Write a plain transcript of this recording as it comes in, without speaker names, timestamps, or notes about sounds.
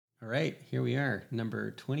All right, here we are,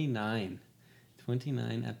 number 29.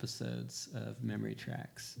 29 episodes of Memory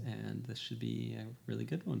Tracks, and this should be a really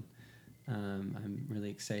good one. I'm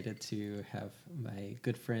really excited to have my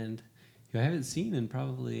good friend, who I haven't seen in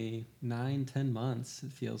probably 9-10 months,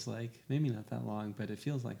 it feels like. Maybe not that long, but it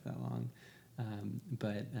feels like that long.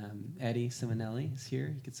 Eddie Simonelli is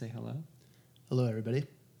here. You could say hello. Hello, everybody.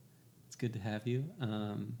 It's good to have you.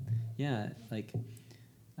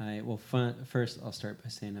 First I'll start by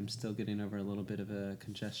saying I'm still getting over a little bit of a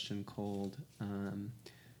congestion cold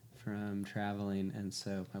from traveling, and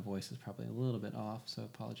so my voice is probably a little bit off, so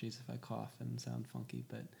apologies if I cough and sound funky,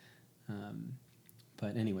 but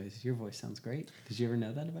anyways, your voice sounds great. Did you ever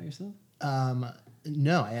know that about yourself?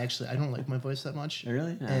 No, I don't like my voice that much.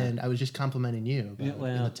 Really? And I was just complimenting you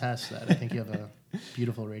in the test that I think you have a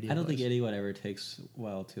beautiful radio I don't voice. think anyone ever takes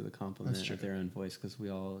well to the compliment true. of their own voice, because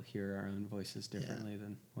we all hear our own voices differently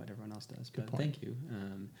than what everyone else does. Good But point. thank you.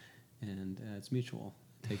 It's mutual.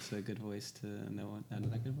 It takes a good voice to know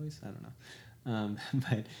another good voice. I don't know.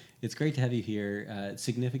 But it's great to have you here. It's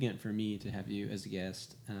significant for me to have you as a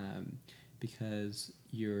guest because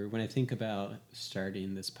when I think about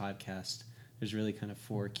starting this podcast, there's really kind of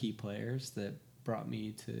four key players that brought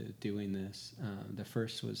me to doing this. The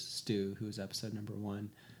first was Stu, who was episode number 1,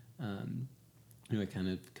 who I kind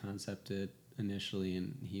of concepted initially,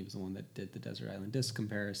 and he was the one that did the Desert Island Disc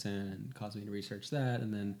comparison and caused me to research that.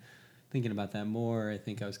 And then thinking about that more, I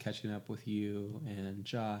think I was catching up with you and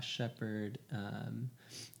Josh Shepard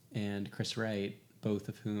and Chris Wright, both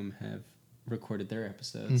of whom have recorded their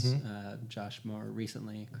episodes. Mm-hmm. Josh more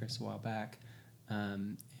recently, Chris a while back.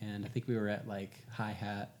 And I think we were at like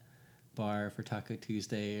Hi-Hat Bar for Taco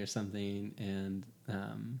Tuesday or something, and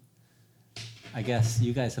I guess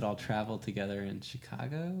you guys had all traveled together in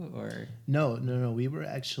Chicago, or No. We were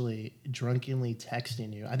actually drunkenly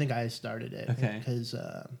texting you. I think I started it. Okay. Because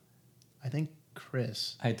I think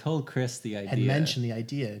Chris I told Chris the idea. had mentioned the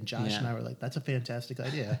idea, and Josh and I were like, "That's a fantastic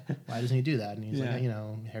idea. Why doesn't he do that?" And he's like,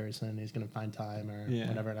 Harrison, he's gonna find time or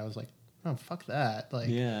whatever. And I was like, "Oh, fuck that!" Like,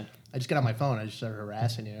 I just got on my phone. I just started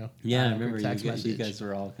harassing you. Yeah, I remember you guys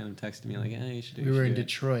were all kind of texting me like, "Hey, you should do." We were in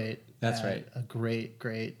Detroit. That's right. A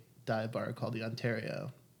great dive bar called the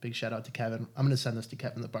Ontario. Big shout out to Kevin. I'm going to send this to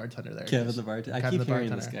Kevin, the bartender there. Kevin the bartender. I keep hearing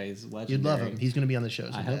this guy is legendary. You'd love him. He's going to be on the show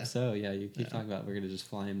someday. I hope so. Yeah, you keep talking about we're going to just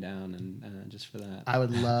fly him down and just for that. I would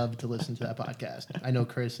love to listen to that podcast. I know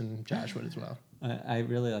Chris and Josh would as well. I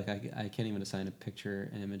really I can't even assign a picture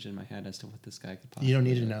and image in my head as to what this guy could possibly. You don't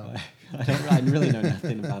need to know. I really know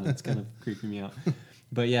nothing about it. It's kind of creeping me out.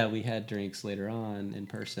 But yeah, we had drinks later on in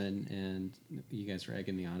person, and you guys were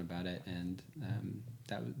egging me on about it. And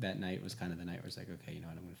that night was kind of the night where I was like, okay, you know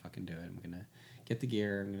what, I'm going to fucking do it. I'm going to get the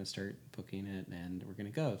gear. I'm going to start booking it, and we're going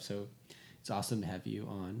to go. So it's awesome to have you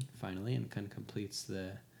on finally, and kind of completes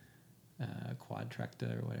the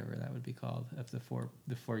quadtracta or whatever that would be called of the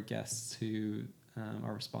four guests who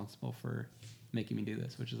are responsible for making me do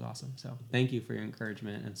this, which is awesome. So thank you for your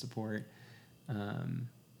encouragement and support.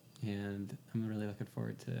 And I'm really looking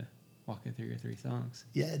forward to walking through your 3 songs.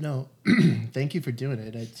 Yeah, no, thank you for doing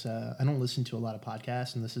it. It's I don't listen to a lot of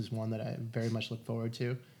podcasts, and this is one that I very much look forward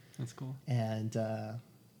to. That's cool. And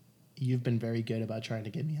you've been very good about trying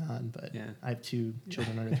to get me on, but I have 2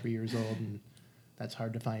 children under 3 years old, and that's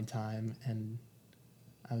hard to find time. And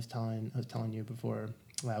I was telling you before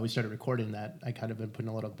we started recording that I kind of been putting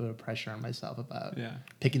a little bit of pressure on myself about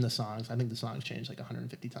picking the songs. I think the songs changed like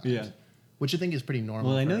 150 times. Yeah. Which I think is pretty normal.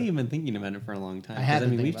 Well, I know you've been thinking about it for a long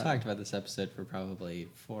time. We've talked about this episode for probably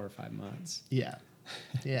 4 or 5 months. Yeah.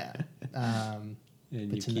 And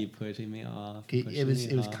you keep pushing me off. It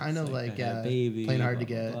was kind of like baby, playing hard to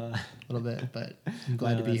get a little bit, but I'm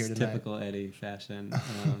glad to be here tonight. Typical Eddie fashion.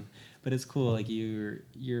 But it's cool. Like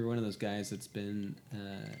you're one of those guys that's been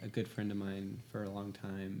a good friend of mine for a long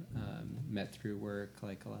time. Met through work,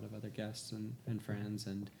 like a lot of other guests and friends,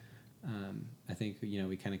 and I think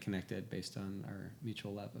we kind of connected based on our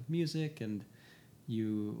mutual love of music. And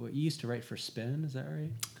you used to write for Spin, is that right?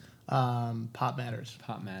 Pop Matters.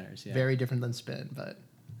 Pop Matters, yeah. Very different than Spin, but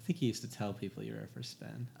I think you used to tell people you wrote for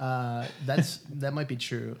Spin. That might be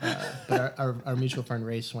true. But our mutual friend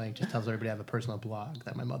Ray Swank just tells everybody I have a personal blog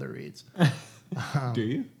that my mother reads. Do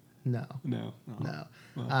you? No. No.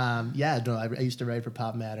 Well. I used to write for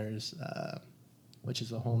Pop Matters, which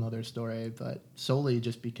is a whole nother story, but solely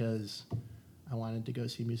just because I wanted to go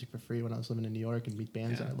see music for free when I was living in New York and meet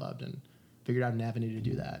bands that I loved, and figured out an avenue to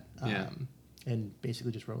do that. And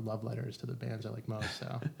basically just wrote love letters to the bands I like most.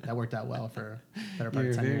 So that worked out well for better part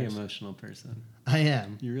of 10 years. You're a very emotional person. I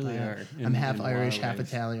am. You really are. I'm half Irish, half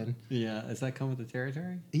Italian. Yeah. Does that come with the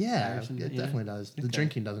territory? Yeah, it definitely does. The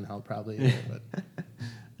drinking doesn't help probably either, but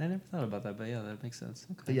I never thought about that, but yeah, that makes sense.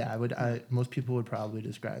 Okay. But yeah, most people would probably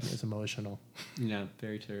describe me as emotional. Yeah,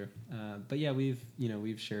 very true. But yeah, we've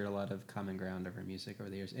shared a lot of common ground over music over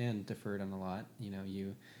the years, and differed on a lot.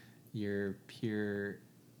 Your pure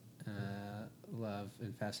love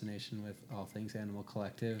and fascination with all things Animal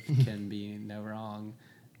Collective can be no wrong.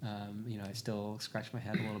 I still scratch my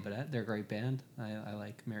head a little bit at. They're a great band. I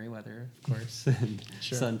like Merriweather, of course, and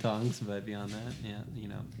sure. Sun Tongs, but beyond that, yeah,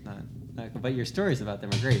 not. But your stories about them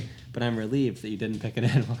are great. But I'm relieved that you didn't pick an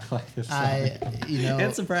Animal Collective song.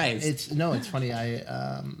 And surprised. It's funny.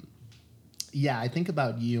 I think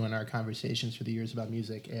about you and our conversations through the years about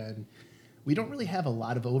music, and we don't really have a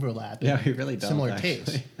lot of overlap. Yeah, we really don't. Similar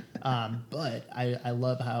tastes. But I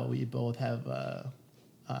love how we both have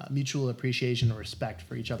mutual appreciation and respect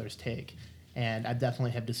for each other's take. And I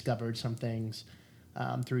definitely have discovered some things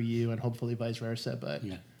through you, and hopefully vice versa. But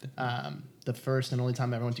the first and only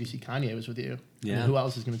time I ever went to see Kanye was with you. Yeah. I mean, who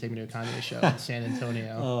else is going to take me to a Kanye show in San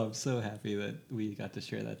Antonio? Oh, I'm so happy that we got to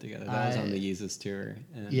share that together. That was on the Yeezus tour.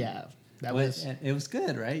 And yeah. It was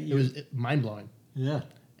good, right? It was mind-blowing. Yeah.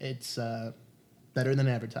 It's better than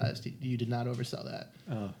advertised. You did not oversell that.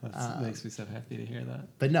 Oh, that makes me so happy to hear that.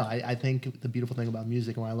 But no, I think the beautiful thing about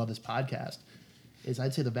music and why I love this podcast is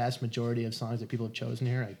I'd say the vast majority of songs that people have chosen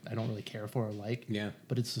here, I don't really care for or like. Yeah.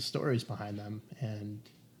 But it's the stories behind them, and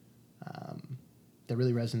they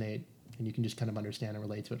really resonate, and you can just kind of understand and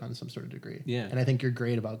relate to it on some sort of degree. Yeah. And I think you're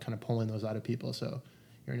great about kind of pulling those out of people, so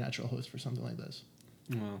you're a natural host for something like this.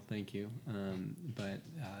 Well, thank you. But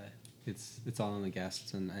it's all on the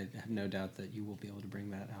guests, and I have no doubt that you will be able to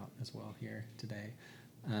bring that out as well here today.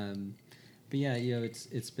 But yeah,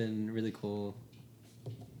 it's been really cool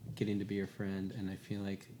getting to be your friend, and I feel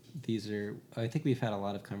like I think we've had a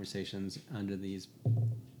lot of conversations under these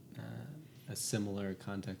a similar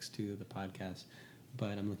context to the podcast,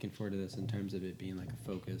 but I'm looking forward to this in terms of it being like a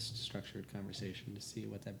focused, structured conversation to see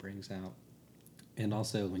what that brings out. And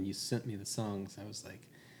also, when you sent me the songs, I was like,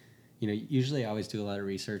 usually I always do a lot of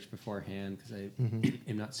research beforehand because I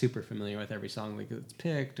am not super familiar with every song like it's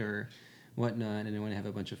picked or whatnot, and I want to have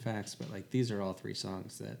a bunch of facts. But like these are all three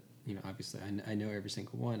songs that obviously I know every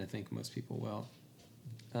single one. I think most people will,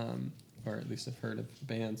 or at least have heard of the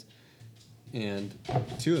bands. And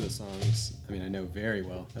two of the songs, I know very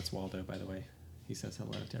well. That's Waldo, by the way. He says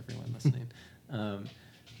hello to everyone listening.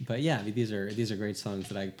 But yeah, these are great songs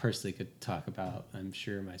that I personally could talk about, I'm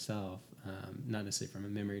sure, myself. Not necessarily from a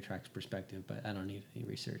memory tracks perspective, but I don't need any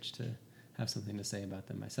research to have something to say about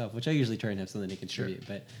them myself, which I usually try and have something to contribute.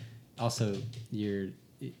 Sure. But also, you're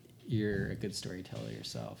a good storyteller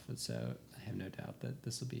yourself, and so I have no doubt that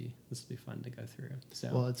this will be fun to go through. So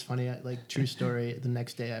well, it's funny. True story. The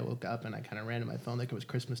next day, I woke up and I kind of ran to my phone like it was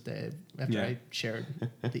Christmas Day after I shared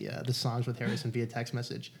the songs with Harrison via text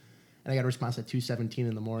message. And I got a response at 2:17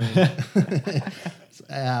 in the morning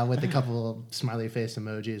with a couple of smiley face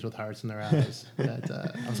emojis with hearts in their eyes. But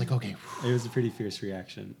I was like, okay. It was a pretty fierce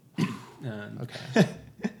reaction. Okay.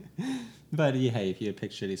 But hey, if you had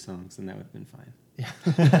picked shitty songs, then that would have been fine. Yeah.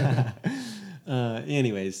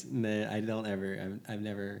 Anyways, I've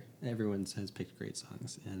never, everyone has picked great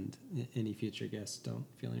songs, and any future guests, don't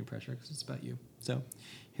feel any pressure because it's about you. So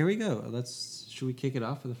here we go. Should we kick it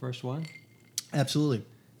off with the first one? Absolutely.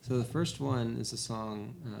 So the first one is a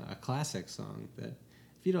song, a classic song that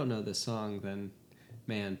if you don't know this song, then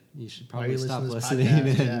man, you should probably stop listening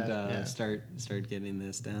and start getting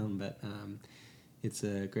this down. But it's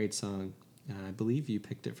a great song. I believe you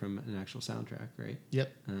picked it from an actual soundtrack, right?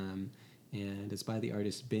 Yep. And it's by the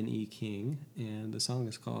artist Ben E. King, and the song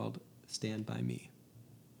is called "Stand By Me."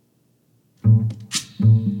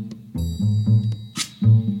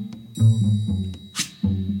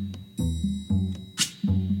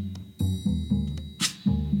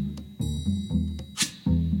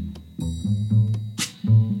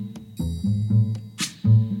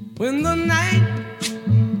 When the night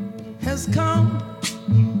has come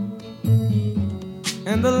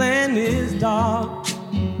and the land is dark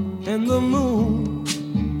and the moon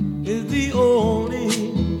is the only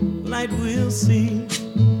light we'll see,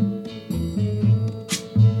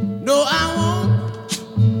 no, I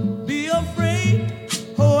won't be afraid.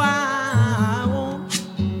 Oh, I won't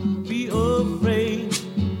be afraid,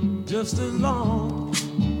 just as long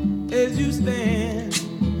as you stand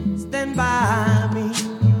by me.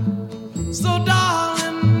 So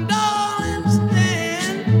darling,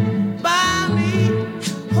 stand by me.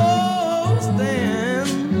 Oh,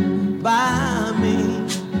 stand by me.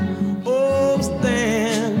 Oh,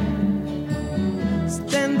 stand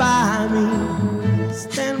by me.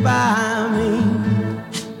 Stand by me.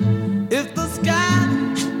 If the sky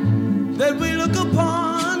that we look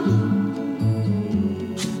upon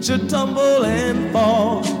should tumble and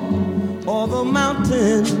fall, or the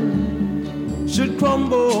mountain should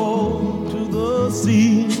crumble to the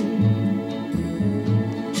sea.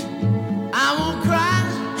 I won't cry,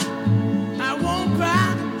 I won't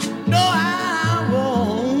cry, no, I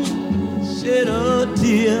won't shed a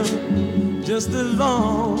tear, just as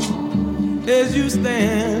long as you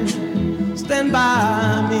stand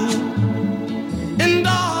by me. And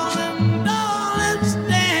darling, darling,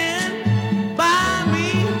 stand by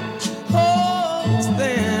me. Oh,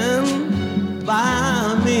 stand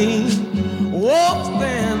by me. Oh,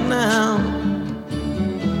 stand now.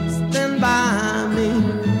 Stand by me.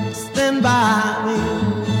 Stand by me.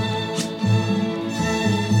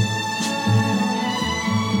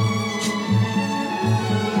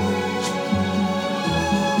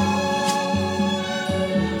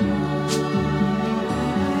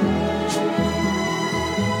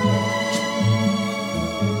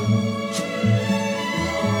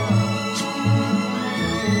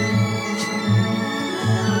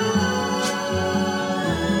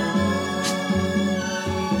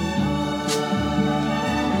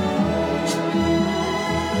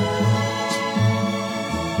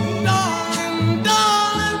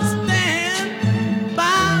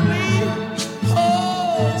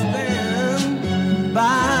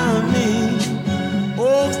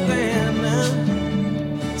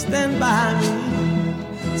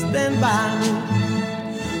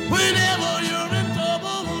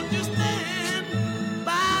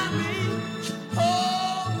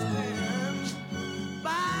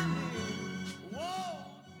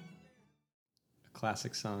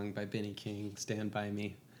 Classic song by Benny King, Stand By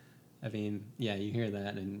Me. I mean, yeah, you hear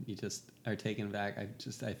that and you just are taken back. I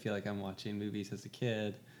feel like I'm watching movies as a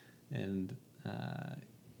kid, and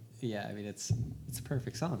yeah, I mean, it's a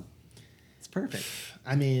perfect song. It's perfect.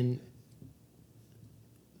 I mean,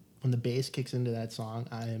 when the bass kicks into that song,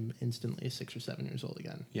 I am instantly 6 or 7 years old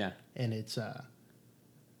again. Yeah. And it's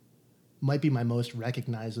might be my most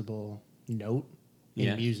recognizable note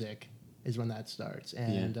in music is when that starts.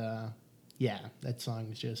 And yeah, that song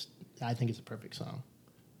is just, I think it's a perfect song.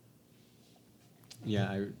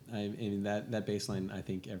 Yeah, I mean, that bass line, I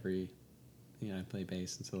think I play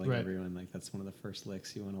bass, and so like everyone, like that's one of the first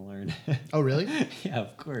licks you want to learn. Oh, really? Yeah,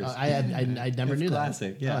 of course. I never knew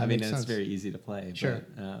classic. that. Yeah, I mean, it's very easy to play. Sure.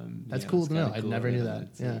 But, that's cool to know. I never knew that.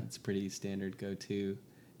 It's pretty standard go-to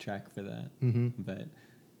track for that. Mm-hmm. But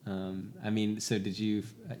I mean, so did you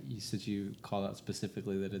said you called out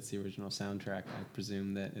specifically that it's the original soundtrack. I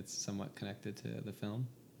presume that it's somewhat connected to the film?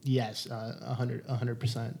 Yes,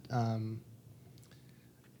 100%.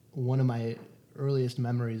 One of my earliest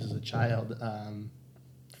memories as a child,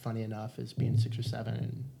 funny enough, is being 6 or 7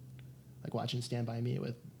 and like watching Stand By Me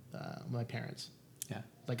with my parents. Yeah.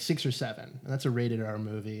 Like 6 or 7. And that's a rated R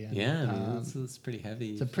movie. And, yeah, I mean, it's pretty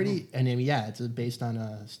heavy. It's a pretty, and I mean, yeah, it's based on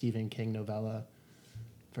a Stephen King novella.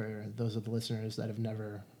 For those of the listeners that have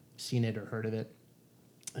never seen it or heard of it.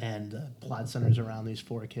 And the plot centers around these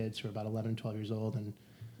 4 kids who are about 11, 12 years old and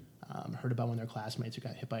heard about one of their classmates who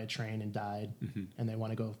got hit by a train and died, and they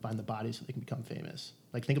want to go find the body so they can become famous.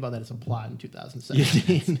 Like, think about that as a plot in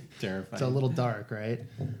 2017. Yeah, terrifying. It's a little dark, right?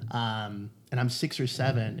 And I'm 6 or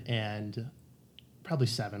 7, and probably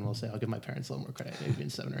 7, we'll say. I'll give my parents a little more credit, maybe being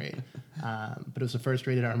 7 or 8. But it was the first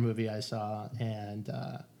rated R movie I saw, and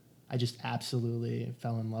I just absolutely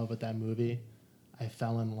fell in love with that movie. I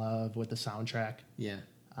fell in love with the soundtrack. Yeah.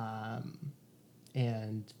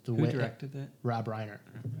 And the Who way directed that? Rob Reiner.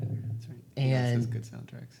 That's right. And those good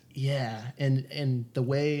soundtracks. Yeah, and the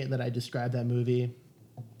way that I describe that movie,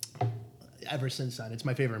 ever since then, it's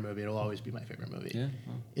my favorite movie. It'll always be my favorite movie. Yeah.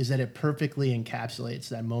 Well. Is that it perfectly encapsulates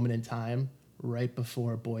that moment in time right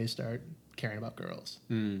before boys start caring about girls,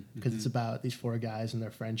 because it's about these 4 guys and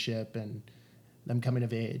their friendship and them coming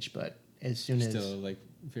of age. But as soon as still like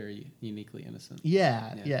very uniquely innocent.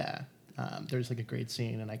 Yeah. There's like a great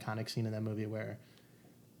scene, an iconic scene in that movie where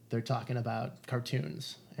they're talking about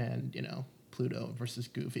cartoons and, you know, Pluto versus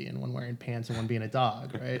Goofy and one wearing pants and one being a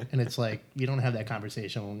dog, right? And it's like, you don't have that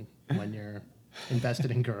conversation when you're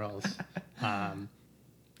invested in girls.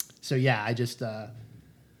 So yeah, I just, I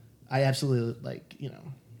absolutely, like, you know,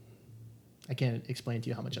 I can't explain to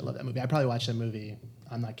you how much I love that movie. I probably watched that movie,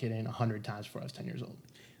 I'm not kidding, 100 times before I was 10 years old.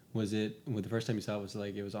 Was it, the first time you saw it, was it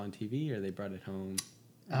like it was on TV or they brought it home?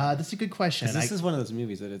 That's a good question. This is one of those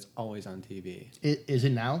movies that it's always on TV. Is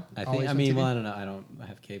it now? I think. I mean, well, I don't know. I don't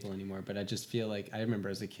have cable anymore, but I just feel like I remember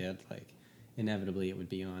as a kid, like inevitably it would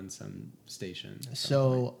be on some station.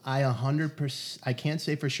 So I 100%. I can't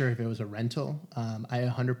say for sure if it was a rental. I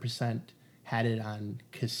 100% had it on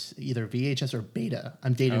either VHS or Beta.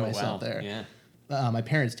 I'm dating myself there. Yeah. My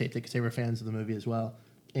parents taped it because they were fans of the movie as well.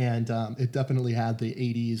 And it definitely had the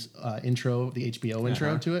 80s intro, the HBO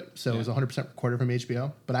intro to it. So it was 100% recorded from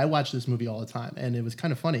HBO. But I watched this movie all the time. And it was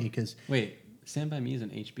kind of funny because... Wait, Stand By Me is an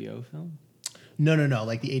HBO film? No.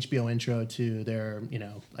 Like the HBO intro to their,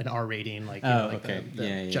 an R rating, like,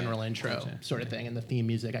 the general intro sort of thing. And the theme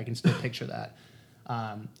music, I can still picture that.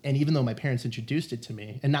 And even though my parents introduced it to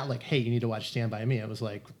me, and not like, hey, you need to watch Stand By Me. It was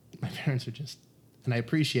like, my parents are just... And I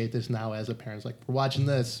appreciate this now as a parent. Like, we're watching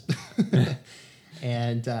this.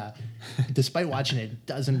 And despite watching it a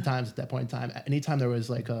dozen times at that point in time, anytime there was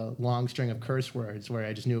like a long string of curse words where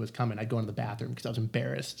I just knew it was coming, I'd go into the bathroom because I was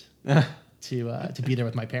embarrassed to be there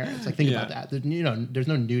with my parents. Like, think about that. There's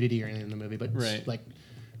no nudity or anything in the movie, but like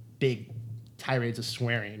big tirades of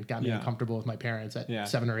swearing got me uncomfortable with my parents at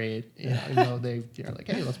 7 or 8. Even though they are like,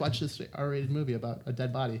 hey, let's watch this R-rated movie about a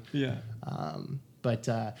dead body. Yeah.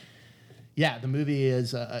 Yeah, the movie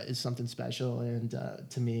is something special and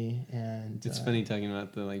to me, and it's funny talking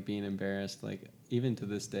about the like being embarrassed. Like even to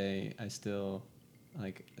this day, I still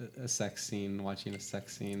like a sex scene, watching a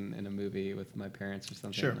sex scene in a movie with my parents or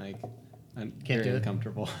something. Sure. Like I'm very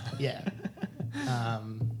uncomfortable. Yeah. A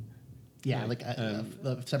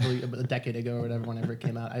decade ago or whatever, whenever it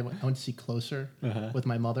came out, I went to see Closer with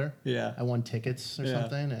my mother. Yeah. I won tickets or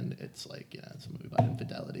something, and it's like it's a movie about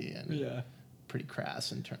infidelity and pretty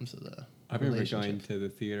crass in terms of the. I remember going to the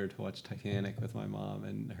theater to watch Titanic with my mom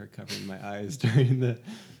and her covering my eyes during the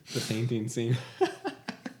painting scene.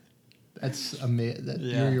 That's amazing.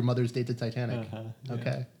 You're your mother's date to Titanic.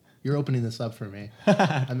 Okay. You're opening this up for me.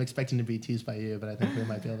 I'm expecting to be teased by you, but I think we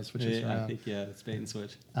might be able to switch this around. I think, it's bait and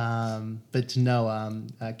switch. But to know,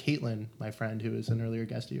 Caitlin, my friend, who was an earlier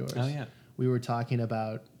guest of yours. Oh, yeah. We were talking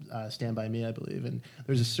about Stand By Me, I believe, and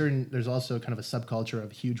there's also kind of a subculture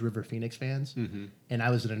of huge River Phoenix fans, and I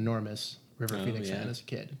was an enormous River Phoenix fan as a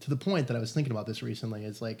kid, to the point that I was thinking about this recently.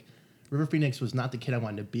 It's like River Phoenix was not the kid I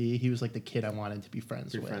wanted to be; he was like the kid I wanted to be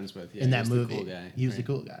friends with. In that movie, the cool guy, he was the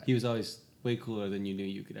cool guy. He was always way cooler than you knew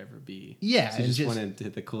you could ever be. Yeah, so you just wanted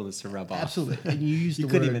the coolness to rub off. Absolutely, and you used you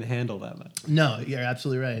couldn't even handle that much. No, you're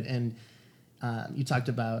absolutely right, and you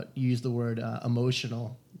used the word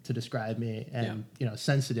emotional to describe me, and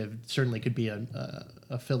sensitive certainly could be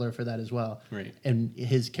a filler for that as well. Right. And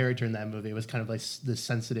his character in that movie was kind of like this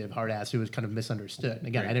sensitive hard ass who was kind of misunderstood. And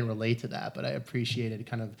again, I didn't relate to that, but I appreciated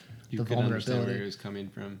kind of the vulnerability. Understand where he was coming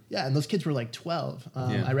from. Yeah, and those kids were like 12.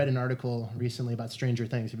 I read an article recently about Stranger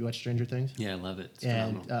Things. Have you watched Stranger Things? Yeah, I love it. It's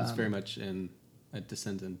phenomenal. It's very much a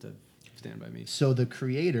descendant of Stand By Me. So the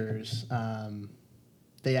creators.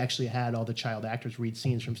 They actually had all the child actors read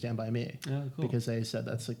scenes from Stand By Me because they said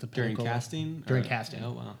that's like the pinnacle. During casting?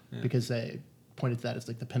 Oh, wow. Yeah. Because they pointed to that as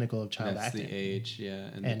like the pinnacle of child acting. That's the age,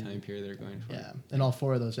 and the time period they're going for. Yeah, and all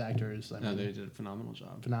 4 of those actors. They did a phenomenal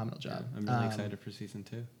job. Phenomenal job. Yeah, I'm really excited for season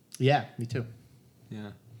 2. Yeah, me too.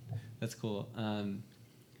 Yeah, that's cool.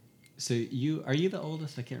 So are you the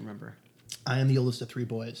oldest? I can't remember. I am the oldest of 3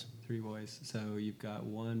 boys. 3 boys. So you've got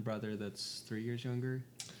one brother that's 3 years younger.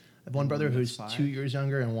 I have one brother who's 2 years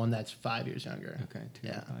younger and one that's 5 years younger. Okay, 2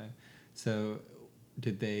 and 5. So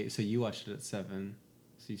so you watched it at 7.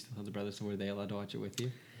 So you still have the brothers. So were they allowed to watch it with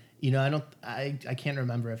you? I can't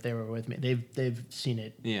remember if they were with me. They've seen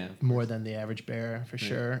it more than the average bear for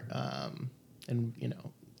sure. And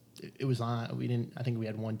it was on. I think we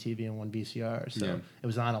had one TV and one VCR, so it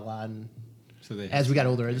was on a lot. And so as we got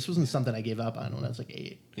older, this wasn't something I gave up on when I was like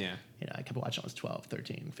 8. Yeah. I kept watching when I was 12,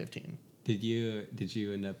 13, 15. Did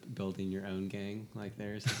you end up building your own gang like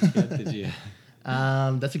theirs as a kid? Did you?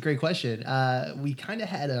 That's a great question. We kind of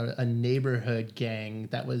had a neighborhood gang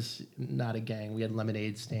that was not a gang. We had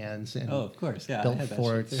lemonade stands and of course, built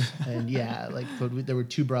forts and there were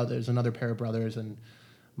 2 brothers, another pair of brothers, and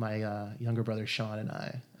my younger brother Sean and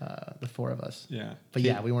I, the 4 of us. Yeah, but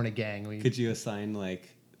we weren't a gang. Could you assign like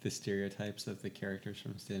the stereotypes of the characters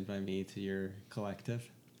from Stand By Me to your collective?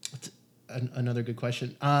 Another good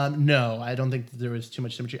question. No, I don't think there was too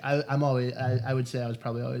much symmetry. I would say I was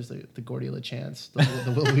probably always the Gordy LaChance,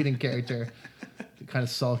 the Will Wheaton character, the kind of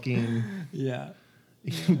sulking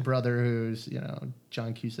brother who's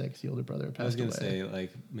John Cusack's the older brother passed away. I was gonna say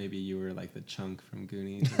like maybe you were like the chunk from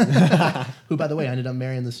Goonies, who by the way ended up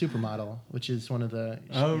marrying the supermodel, which is one of the.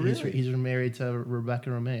 Oh really? He's married to Rebecca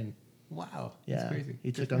Romijn. Wow, that's crazy.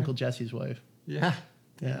 He took Uncle Jesse's wife. Yeah,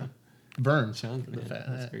 yeah. Vern. Chunk,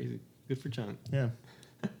 that's crazy. Good for Chunk. Yeah.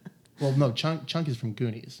 Well, no, Chunk is from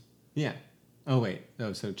Goonies. Yeah. Oh wait.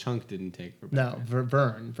 Oh, so Chunk didn't take Rebecca. No,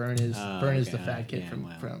 Vern. Vern is the fat kid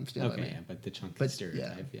from Stand By Me. Yeah, but the Chunk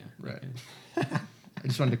stereotype. Yeah. Right. Okay. I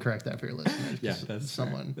just wanted to correct that for your listeners. Yeah, that's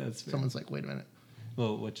someone. Fair. That's fair. Someone's like, wait a minute.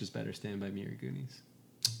 Well, which is better, Stand By Me or Goonies?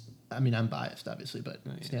 I mean, I'm biased, obviously, but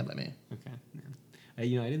Stand By Me. Okay. Yeah.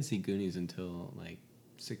 I didn't see Goonies until like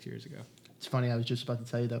 6 years ago. It's funny. I was just about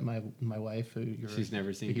to tell you that my wife, who she's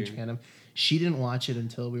never seen a huge fan of, she didn't watch it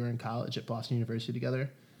until we were in college at Boston University together,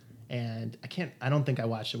 and I don't think I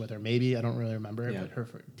watched it with her. Maybe I don't really remember. But her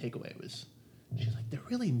takeaway was, she's like, they're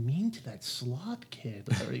really mean to that sloth kid.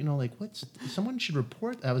 Like someone should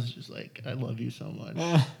report. I was just like, I love you so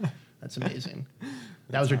much. That's amazing.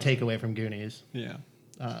 That was her takeaway from Goonies. Yeah.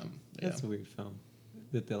 That's a weird film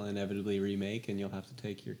that they'll inevitably remake, and you'll have to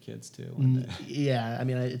take your kids to one day. Yeah, I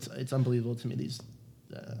mean, it's unbelievable to me, these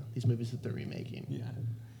movies that they're remaking. Yeah,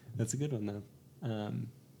 that's a good one though.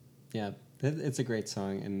 Yeah, it's a great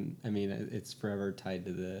song, and I mean, it's forever tied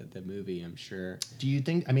to the movie, I'm sure. Do you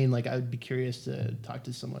think? I mean, like, I would be curious to talk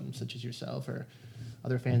to someone such as yourself or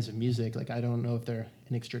other fans of music. Like, I don't know if they're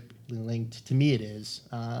inextricably linked. To me, it is.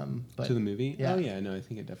 But to the movie? Yeah. Oh yeah, no, I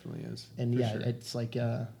think it definitely is. And yeah, sure. It's like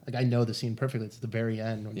I know the scene perfectly. It's the very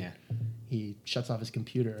end when yeah. he shuts off his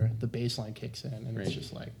computer, the bass line kicks in, and it's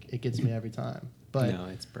just like, it gets me every time. But no,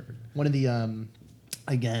 it's perfect. One of the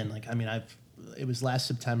again, like, I mean, it was last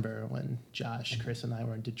September when Josh, Chris, and I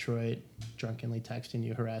were in Detroit, drunkenly texting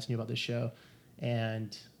you, harassing you about this show,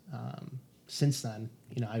 and since then,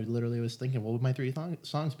 I literally was thinking, what would my 3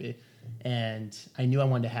 songs be? And I knew I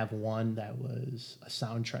wanted to have one that was a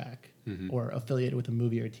soundtrack or affiliated with a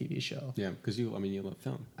movie or a TV show. Yeah, because you love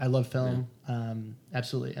film. I love film,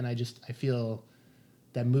 absolutely, and I feel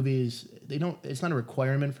that movies, it's not a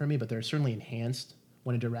requirement for me, but they're certainly enhanced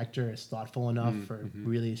when a director is thoughtful enough for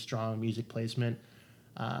really strong music placement.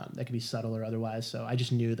 That could be subtle or otherwise. So I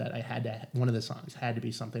just knew that one of the songs had to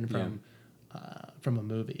be something from a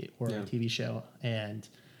movie or a TV show. And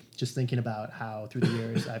just thinking about how through the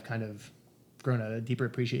years I've kind of grown a deeper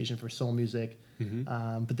appreciation for soul music.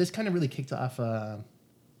 But this kind of really kicked off. I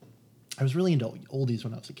was really into oldies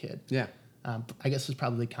when I was a kid. Yeah. I guess it's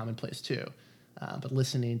probably commonplace too. But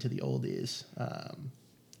listening to the oldies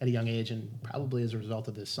at a young age, and probably as a result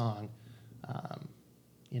of this song,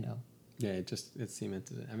 Yeah, it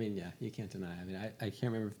cemented it. I mean, yeah, you can't deny. I mean, I can't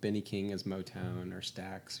remember if Benny King is Motown or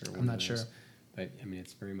Stax or one I'm not of those, sure. but I mean,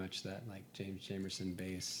 it's very much that like James Jamerson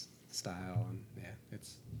bass style, and yeah,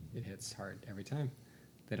 it hits hard every time.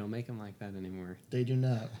 They don't make them like that anymore. They do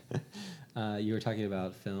not. You were talking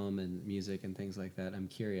about film and music and things like that. I'm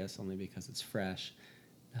curious only because it's fresh.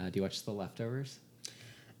 Do you watch The Leftovers?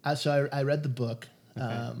 So I read the book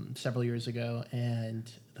several years ago, and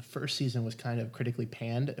the first season was kind of critically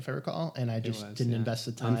panned, if I recall, and I just didn't invest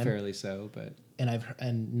the time. Unfairly so, but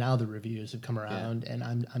and now the reviews have come around, and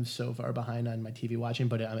I'm so far behind on my TV watching,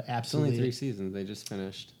 but I'm absolutely. It's only 3 seasons. They just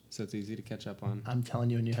finished, so it's easy to catch up on. I'm telling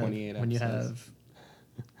you, when you have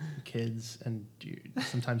kids, and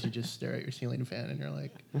sometimes you just stare at your ceiling fan, and you're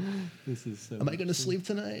like, "This is so." Am I going to sleep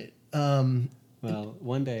tonight? Well,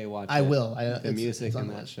 one day watch it. I will. The music in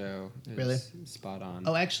that show is really spot on.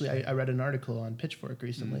 Oh, actually, I read an article on Pitchfork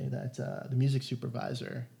recently that the music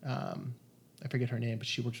supervisor, I forget her name, but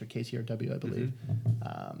she works for KCRW, I believe,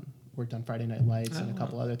 worked on Friday Night Lights and a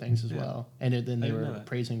couple other things as well. And then they were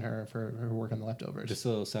praising her for her work on The Leftovers. This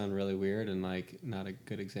will sound really weird and like not a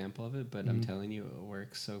good example of it, but I'm telling you, it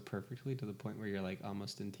works so perfectly to the point where you're like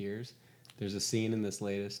almost in tears. There's a scene in this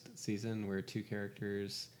latest season where 2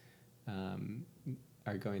 characters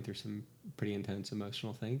are going through some pretty intense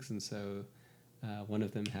emotional things, and so one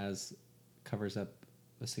of them covers up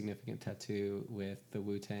a significant tattoo with the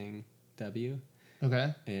Wu-Tang W.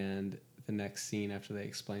 Okay. And the next scene after they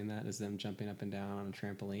explain that is them jumping up and down on a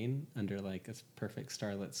trampoline under like a perfect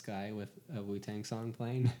starlit sky with a Wu-Tang song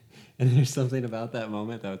playing. And there's something about that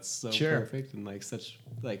moment that's so perfect, and like such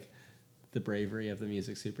like the bravery of the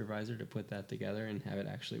music supervisor to put that together and have it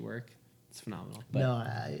actually work. It's phenomenal.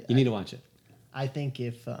 But you need to watch it. I think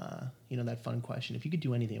if that fun question, if you could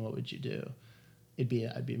do anything, what would you do? I'd be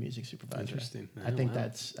a music supervisor. Interesting. I think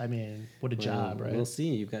that's. I mean, what a job, right? We'll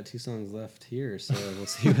see. You've got 2 songs left here, so we'll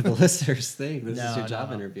see what the listeners think. This is your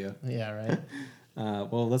job interview. Yeah, right.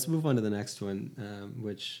 Well, let's move on to the next one,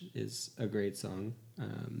 which is a great song,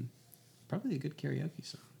 probably a good karaoke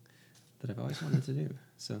song that I've always wanted to do.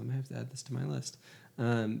 So I'm gonna have to add this to my list.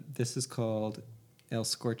 This is called El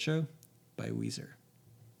Scorcho by Weezer.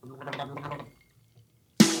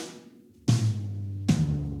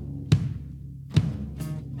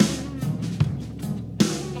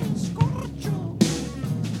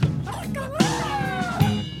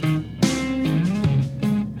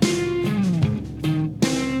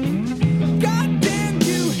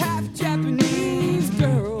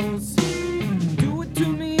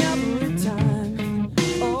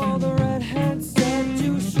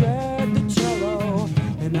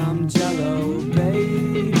 Jello,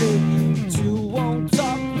 baby, to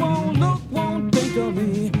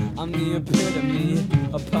I'm the epitome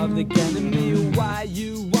of public enemy. Why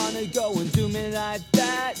you wanna go and do me like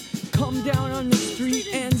that? Come down on the street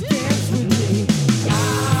and dance with me.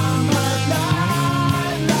 I'm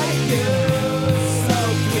alive like you, so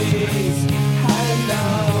please, hello,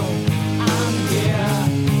 I'm here,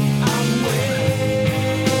 I'm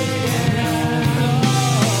waiting. Oh,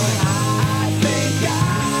 I think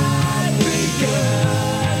I'd be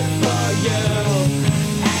good for you,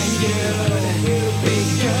 and you'd be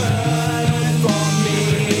good for me.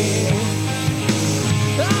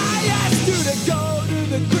 I asked you to go to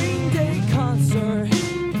the Green Day concert.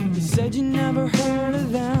 You said you never heard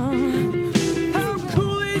of them. How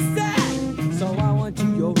cool is that? So I went to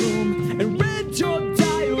your room and read your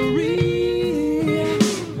diary.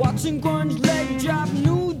 Watching grunge leg drop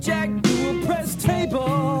New Jack to a press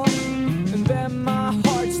table. And then my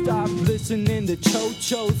heart stopped listening to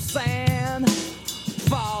Cho-Cho San.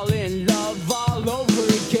 Fall in love all over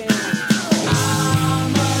again.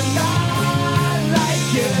 I'm alive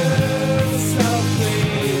like you, so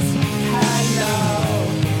please, hello,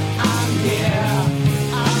 I'm here,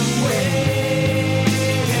 I'm waiting.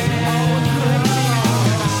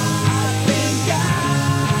 I think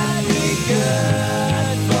I'd be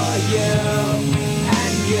good for you,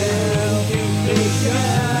 and you'd be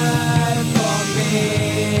good for me.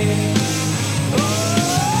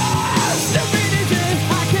 Stupid is it,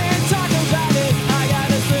 I can't talk about it. I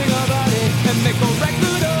gotta sing about it and make a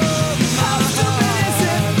record of. How stupid is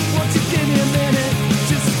it? Won't you give me a minute?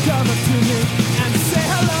 Just come up to me and say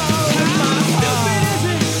hello. How stupid is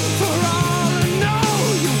it? For all I know,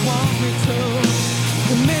 you want me to.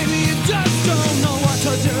 And maybe you just don't know what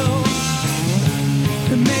to do.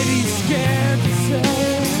 And maybe you're scared to say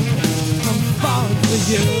I'm falling for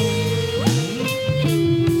you.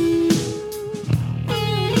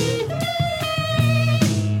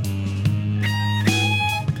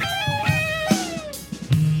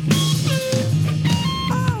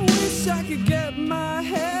 I wish I could get my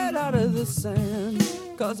head out of the sand,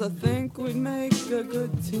 'cause I think we'd make a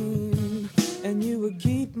good team, and you would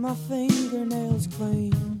keep my fingernails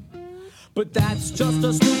clean. But that's just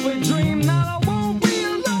a stupid dream that I won't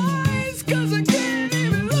realize, 'cause I can't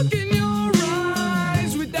even look in your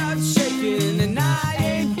eyes without shaking, and I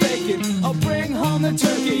ain't faking. I'll bring home the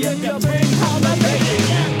turkey if you bring home the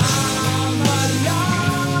bacon. I'm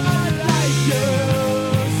alive like you,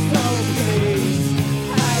 so please,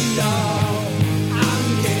 hello, I'm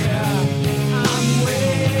here, I'm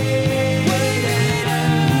waiting.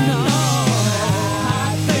 No,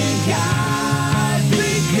 I think I'd be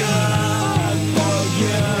good for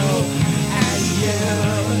you, and you'd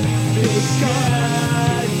be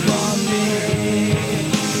good for me.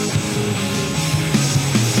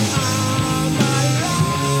 I'm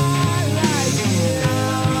alive like you,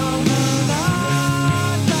 I'm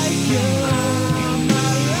alive like you, I'm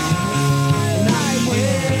alive like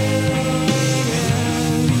waiting.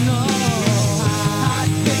 No, I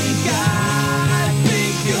think I'd be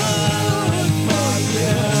good for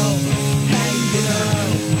you, and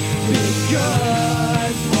you'd be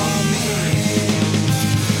good for me.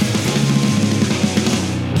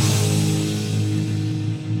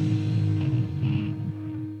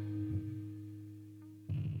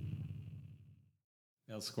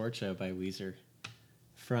 El Scorcho by Weezer.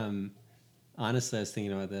 From, honestly, I was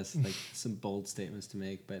thinking about this, like some bold statements to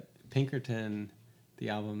make, but Pinkerton, the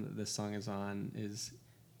album that this song is on, is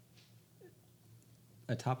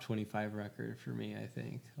a top 25 record for me, I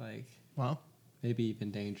think. Like, Wow. maybe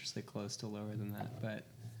even dangerously close to lower than that, but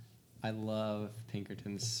I love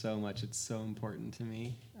Pinkerton so much. It's so important to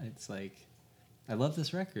me. It's like, I love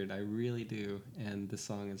this record. I really do. And the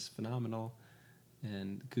song is phenomenal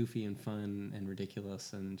and goofy and fun and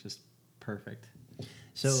ridiculous and just perfect.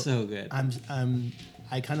 So good.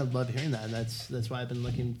 I kind of love hearing that, and that's why I've been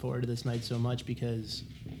looking forward to this night so much, because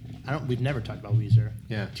we've never talked about Weezer.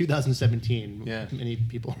 Yeah. 2017. Yeah. Many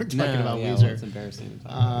people are talking about yeah, Weezer. Well, it's embarrassing to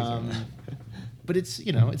talk about Weezer. But it's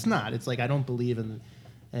it's not. It's like I don't believe in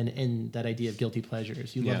that idea of guilty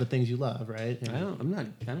pleasures. You love the things you love, right? And I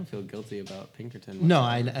don't feel guilty about Pinkerton. no,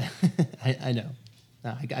 I know.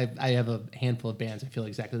 No, I have a handful of bands I feel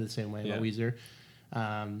exactly the same way about Weezer,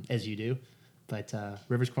 as you do. But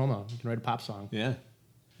Rivers Cuomo can write a pop song. Yeah.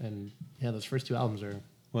 And those first two albums are.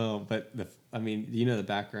 Well, but you know the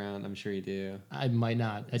background. I'm sure you do. I might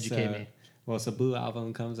not. Educate me. Well, so Blue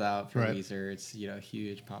Album comes out for Right. Weezer. It's a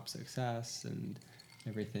huge pop success and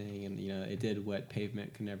everything, and it did what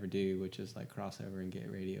Pavement could never do, which is like crossover and get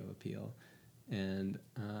radio appeal, and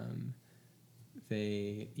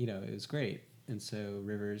they it was great. And so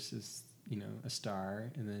Rivers is a star,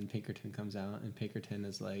 and then Pinkerton comes out, and Pinkerton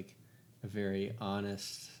is like a very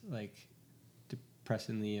honest, like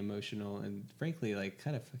depressingly emotional, and frankly like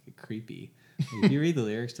kind of fucking creepy. If you read the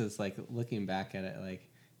lyrics to this, like looking back at it, like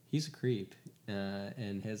he's a creep,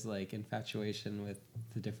 and his like infatuation with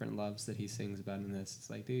the different loves that he sings about in this, it's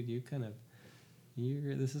like, dude,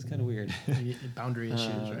 this is kind of weird. Boundary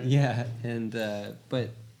issues, right? Yeah, and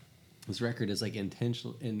but this record is like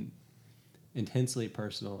intensely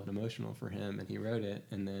personal and emotional for him, and he wrote it,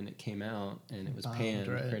 and then it came out, and it was panned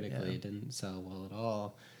critically. Yeah. It didn't sell well at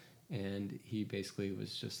all, and he basically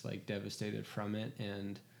was just like devastated from it.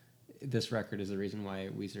 And this record is the reason why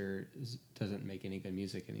Weezer doesn't make any good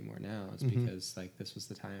music anymore now. It's because like this was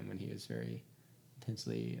the time when he was very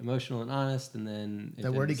intensely emotional and honest, and then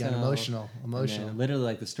that word again, emotional. Literally,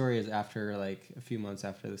 like the story is after like a few months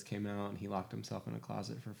after this came out, and he locked himself in a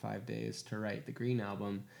closet for 5 days to write the Green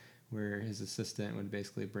Album, where his assistant would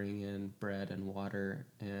basically bring in bread and water,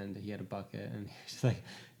 and he had a bucket, and he's like,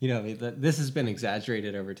 this has been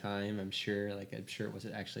exaggerated over time. I'm sure it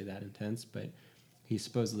wasn't actually that intense, but he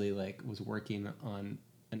supposedly like was working on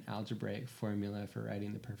an algebraic formula for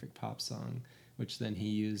writing the perfect pop song, which then he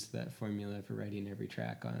used that formula for writing every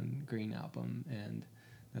track on Green Album, and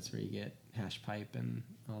that's where you get Hash Pipe and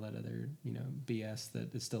all that other BS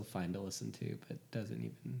that is still fine to listen to, but doesn't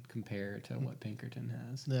even compare to what Pinkerton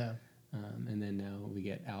has. Yeah. And then now we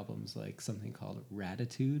get albums like something called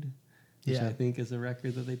Ratitude, which I think is a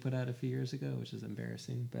record that they put out a few years ago, which is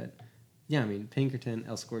embarrassing. But yeah, I mean, Pinkerton,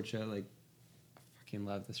 El Scorcho, like, I fucking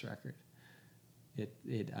love this record.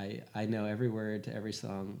 I know every word to every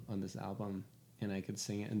song on this album, and I could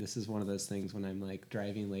sing it. And this is one of those things when I'm like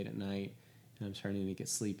driving late at night and I'm starting to get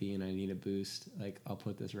sleepy and I need a boost, like I'll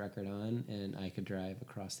put this record on and I could drive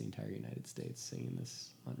across the entire United States singing this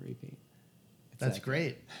on repeat. That's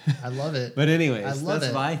great. I love it. But anyways, I love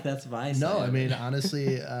that's my No, I mean,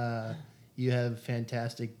 honestly, you have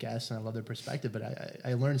fantastic guests and I love their perspective, but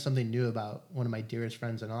I learned something new about one of my dearest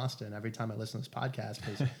friends in Austin every time I listen to this podcast,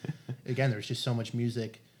 because again, there's just so much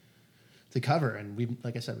music to cover, and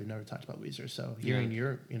like I said, we've never talked about Weezer, so hearing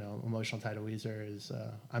your emotional tie to Weezer is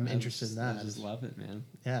I'm interested in that. I just love it, man.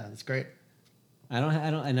 Yeah, it's great. I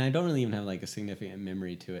don't really even have like a significant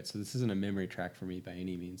memory to it, so this isn't a memory track for me by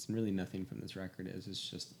any means, and really nothing from this record is. It's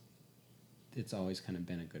just, it's always kind of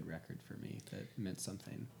been a good record for me that meant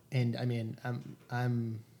something. And I mean,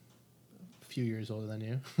 I'm a few years older than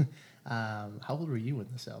you. How old were you when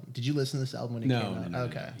this album? Did you listen to this album when it came out? No,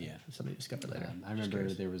 okay. No, yeah. Somebody discovered later. I remember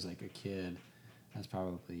there was like a kid, I was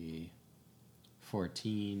probably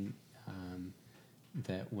 14,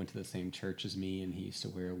 that went to the same church as me, and he used to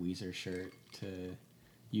wear a Weezer shirt to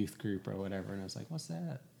youth group or whatever, and I was like, what's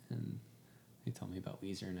that? And he told me about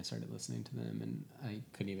Weezer, and I started listening to them, and I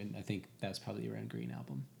think that's probably around Green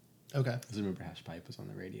Album. Okay. Because I remember Hash Pipe was on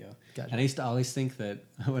the radio. Gotcha. And I used to always think that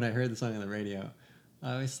when I heard the song on the radio,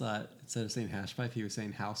 I always thought instead of saying Hash Pipe, he was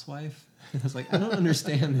saying housewife. I was like, I don't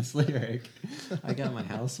understand this lyric. I got my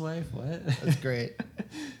housewife? What? That's great.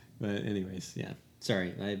 But anyways, yeah.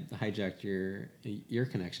 Sorry, I hijacked your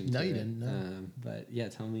connection. No, you didn't. No. But yeah,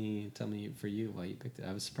 tell me for you why you picked it.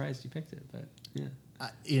 I was surprised you picked it, but yeah.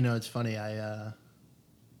 It's funny. I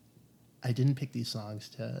didn't pick these songs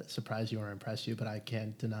to surprise you or impress you, but I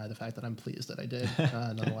can't deny the fact that I'm pleased that I did,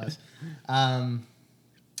 nonetheless.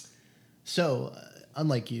 So,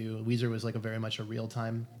 unlike you, Weezer was like very much a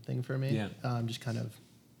real-time thing for me. Yeah. Just kind of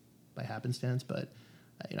by happenstance, but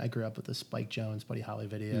I grew up with the Spike Jonze, Buddy Holly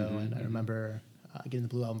video, and I remember getting the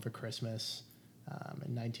Blue Album for Christmas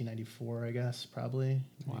in 1994, I guess, probably,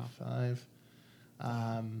 95.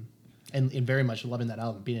 Wow. And very much loving that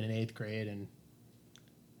album, being in 8th grade, and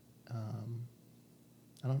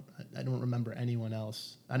I don't remember anyone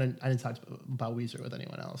else. I didn't talk about Weezer with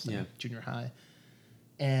anyone else in junior high.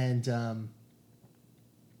 And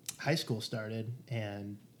high school started,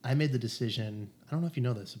 and I made the decision. I don't know if you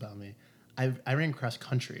know this about me. I ran cross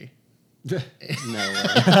country. No way.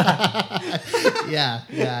 Yeah.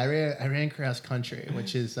 I ran cross country,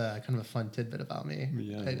 which is kind of a fun tidbit about me.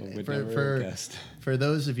 Yeah, for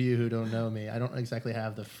those of you who don't know me, I don't exactly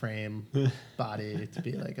have the frame body to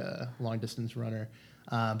be like a long distance runner.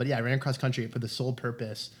 But yeah, I ran cross country for the sole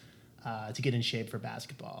purpose to get in shape for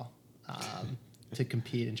basketball, to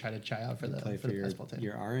compete and try out for the basketball team.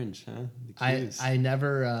 You're orange, huh? I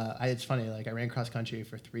never. It's funny. Like I ran cross country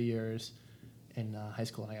for 3 years in high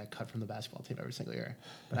school, and I got cut from the basketball team every single year.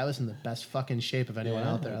 But I was in the best fucking shape of anyone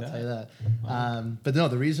out there. I'll tell you that. Wow. But no,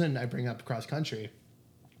 the reason I bring up cross country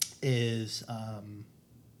is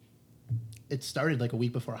it started like a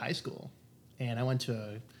week before high school, and I went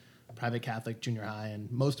to a private Catholic junior high, and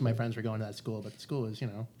most of my friends were going to that school, but the school was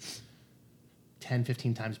 10,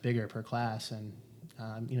 15 times bigger per class, and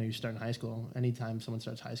you're starting high school. Anytime someone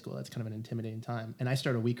starts high school, that's kind of an intimidating time. And I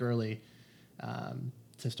started a week early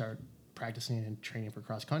to start practicing and training for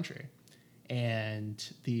cross country. And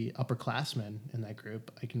the upperclassmen in that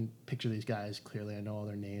group, I can picture these guys clearly. I know all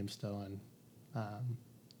their names still, and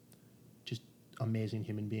just amazing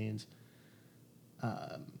human beings.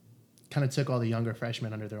 Kind of took all the younger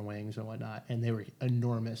freshmen under their wings and whatnot, and they were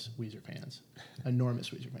enormous Weezer fans.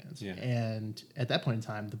 Yeah. And at that point in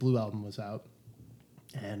time, the Blue album was out,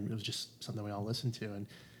 and it was just something we all listened to. And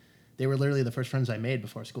they were literally the first friends I made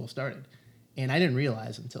before school started. And I didn't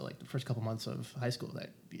realize until like the first couple months of high school that,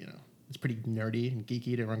 it's pretty nerdy and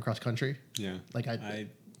geeky to run cross country. Yeah. Like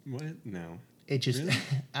what? No. It just, Really?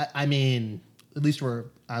 I mean, at least where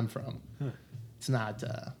I'm from, it's not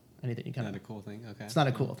anything you kind of. Not a cool thing. Okay. It's not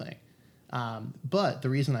a cool thing. But the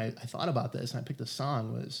reason I thought about this and I picked this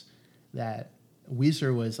song was that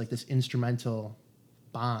Weezer was like this instrumental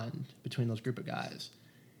bond between those group of guys.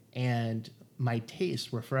 And my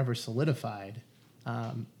tastes were forever solidified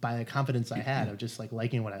by the confidence I had of just like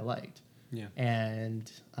liking what I liked. Yeah. And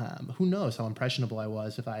who knows how impressionable I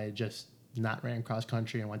was if I had just not ran cross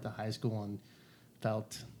country and went to high school and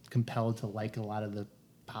felt compelled to like a lot of the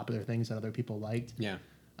popular things that other people liked. Yeah.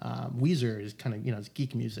 Weezer is kind of, it's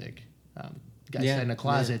geek music. Guy sat in a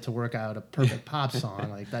closet to work out a perfect pop song.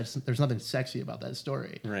 Like there's nothing sexy about that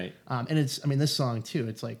story. Right. And this song too,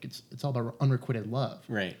 it's like, it's all about unrequited love.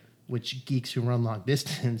 Right. Which geeks who run long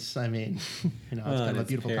distance, I mean, it's kind of a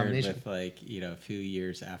beautiful combination. With like, a few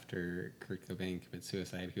years after Kurt Cobain committed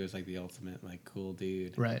suicide, he was like the ultimate like cool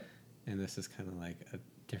dude. Right. And this is kind of like a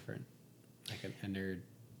different, like a nerd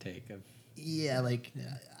take of. Yeah, like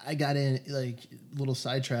I got in like little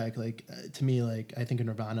sidetrack. Like to me, like I think of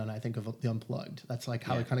Nirvana and I think of the Unplugged. That's like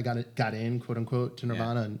how I kind of got in, quote unquote, to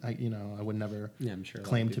Nirvana. And I would never I'm sure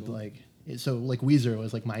claim to like. So like Weezer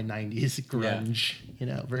was like my '90s grunge,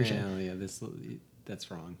 version. Yeah,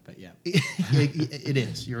 that's wrong, but yeah, it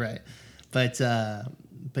is. You're right, but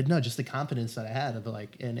no, just the confidence that I had of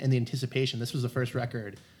like and the anticipation. This was the first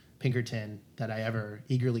record, Pinkerton, that I ever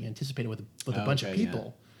eagerly anticipated with a bunch of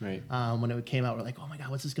people. Yeah. Right. When it came out, we're like, oh my God,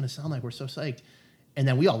 what's this going to sound like? We're so psyched. And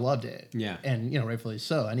then we all loved it. Yeah. And, rightfully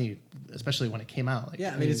so. Especially when it came out. Like,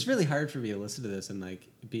 I mean, it's really hard for me to listen to this and like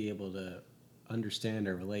be able to understand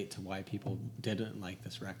or relate to why people didn't like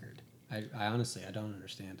this record. I honestly, I don't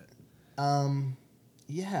understand it.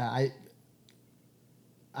 Yeah,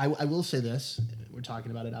 I will say this. We're talking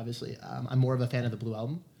about it, obviously. I'm more of a fan of the Blue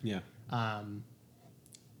album. Yeah.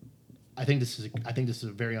 I think this is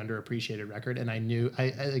a very underappreciated record, and I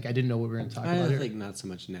didn't know what we were going to talk about here. I think not so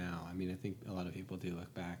much now. I mean, I think a lot of people do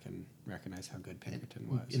look back and recognize how good Pinkerton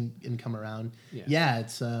was and come around. Yeah,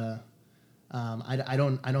 it's I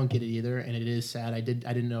don't get it either, and it is sad. I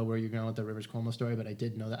didn't know where you're going with the Rivers Cuomo story, but I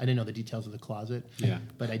did know that. I didn't know the details of the closet. Yeah,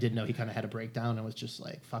 but I did know he kind of had a breakdown and was just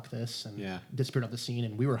like, "Fuck this," and disappeared off the scene,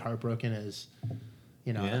 and we were heartbroken as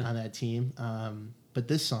on that team. But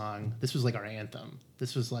this song, this was like our anthem.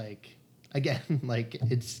 This was like. Again, like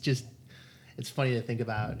it's funny to think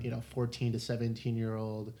about, 14 to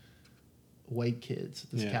 17-year-old white kids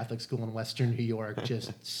at this Catholic school in Western New York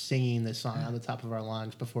just singing this song on the top of our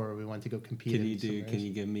lungs before we went to go compete. Can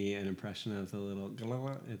you give me an impression of the little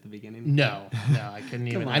at the beginning? No, I couldn't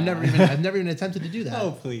even. I've never even attempted to do that.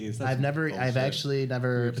 Oh, please. I've actually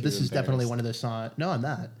never. But this is definitely one of the songs. No, I'm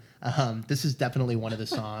not. This is definitely one of the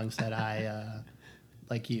songs that I.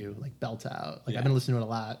 Like belt out. I've been listening to it a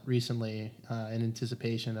lot recently in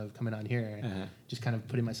anticipation of coming on here, just kind of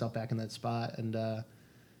putting myself back in that spot. And I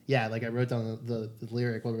wrote down the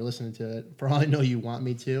lyric while we were listening to it. For all I know, you want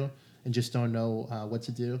me to, and just don't know what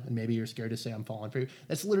to do. And maybe you're scared to say I'm falling for you.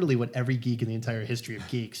 That's literally what every geek in the entire history of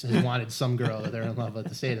geeks has wanted some girl that they're in love with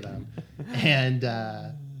to say to them. And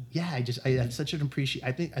I had such an appreciation.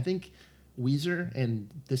 I think Weezer and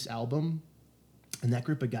this album. And that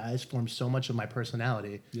group of guys formed so much of my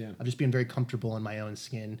personality. Yeah. Of just being very comfortable in my own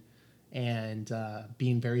skin and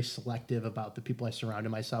being very selective about the people I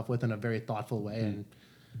surrounded myself with in a very thoughtful way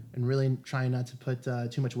and really trying not to put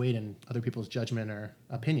too much weight in other people's judgment or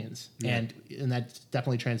opinions. Yeah. And that's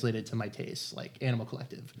definitely translated to my tastes, like Animal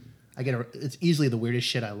Collective. It's easily the weirdest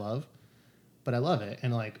shit I love, but I love it.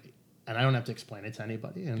 And I don't have to explain it to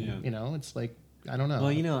anybody. And, it's like, I don't know. Well,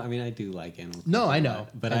 I do like animals. No, I know.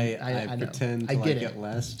 But I pretend to like it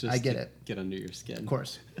less just to get under your skin. Of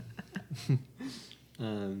course.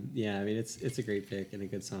 It's a great pick and a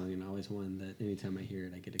good song and always one that anytime I hear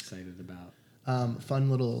it, I get excited about. Fun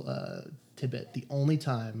little tidbit. The only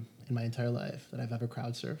time in my entire life that I've ever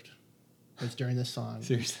crowd surfed was during this song.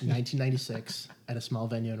 Seriously? 1996 at a small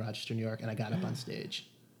venue in Rochester, New York, and I got up on stage.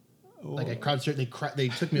 Like I crowd surfed. They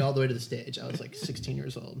took me all the way to the stage. I was like 16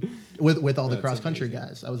 years old with all the cross country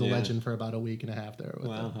guys. I was a legend for about a week and a half there.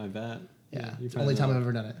 Wow, them. I bet. Yeah, it's the only time I've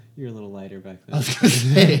ever done it. You're a little lighter back then. I was going to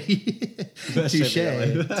say,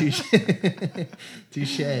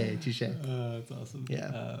 touche. That's awesome.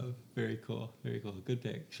 Yeah. Very cool. Good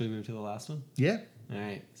pick. Should we move to the last one? Yeah. All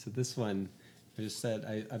right. So this one, I just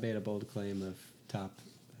said I made a bold claim of top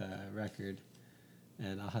record,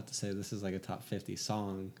 and I'll have to say this is like a top 50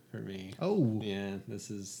 song for me. Oh. Yeah. This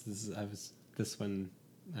one.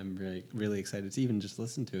 I'm really excited to even just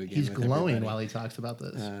listen to again. He's glowing while he talks about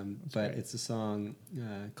this. But it's a song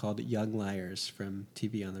called Young Liars from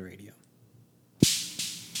TV on the Radio.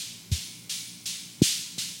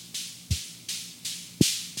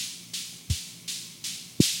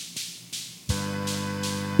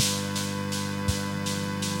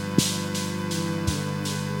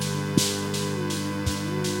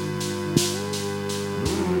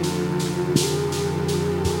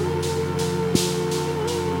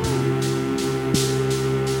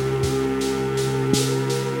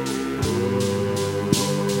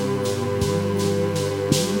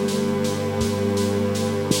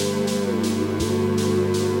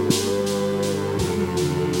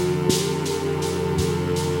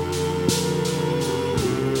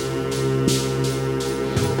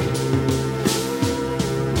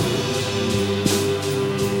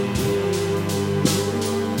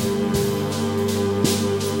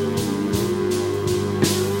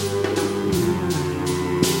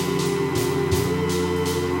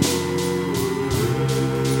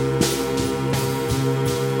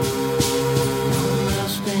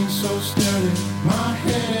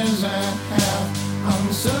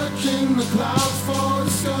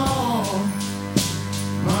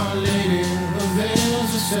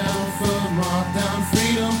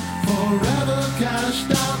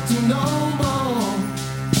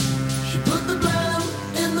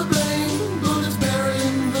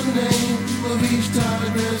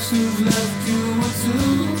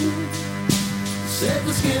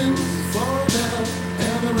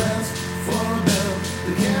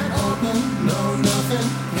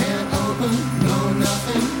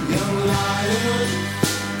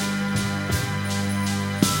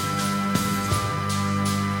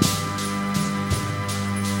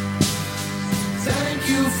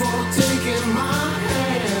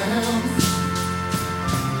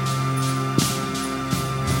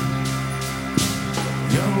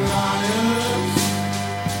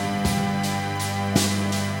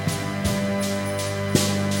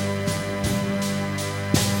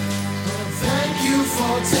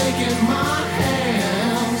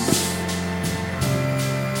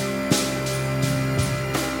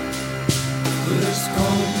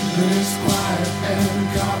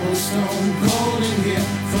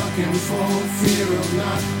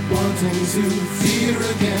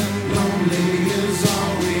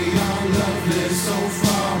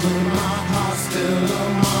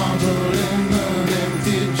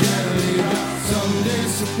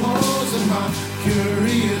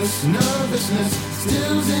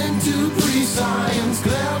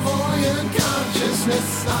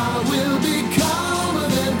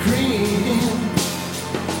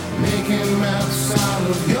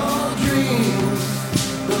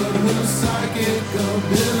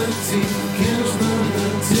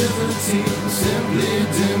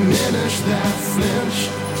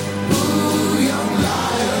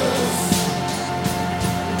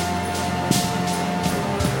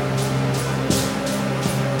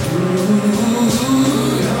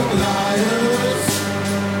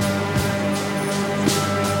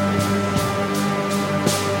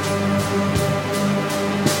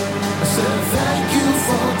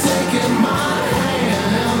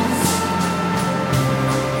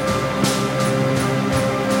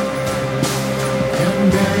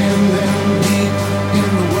 Burying them deep in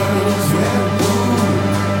the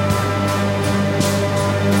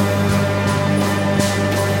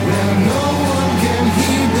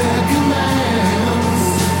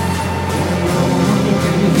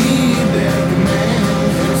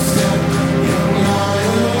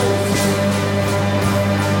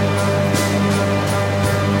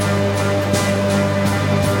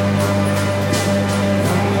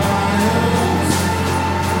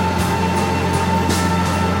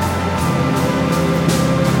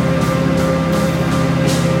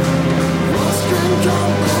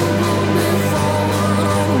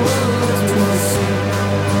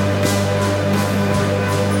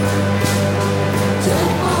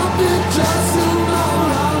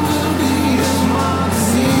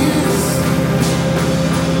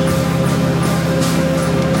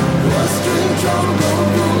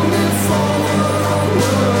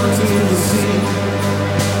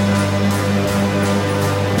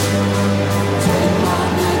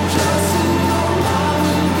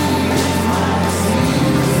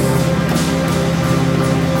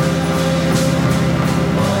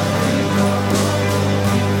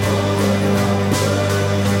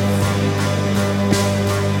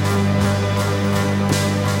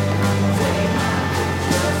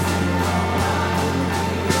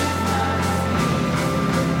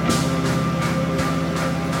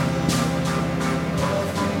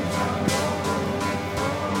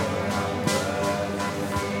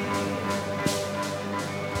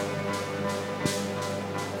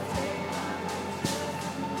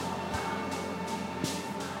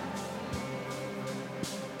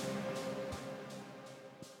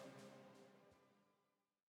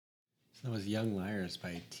was Young Liars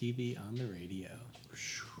by TV on the Radio.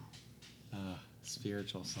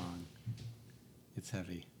 Spiritual song. It's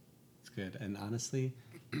heavy. It's good. And honestly,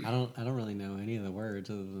 I don't really know any of the words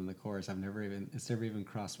other than the chorus. It's never even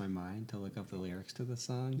crossed my mind to look up the lyrics to the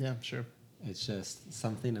song. Yeah, sure. It's just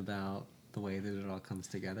something about the way that it all comes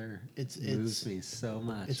together. It moves me so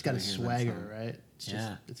much. It's got a swagger, right?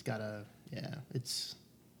 It's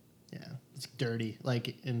dirty,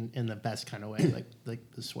 like in the best kind of way, like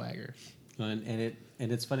the swagger. And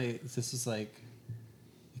it's funny. This is like,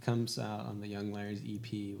 it comes out on the Young Liars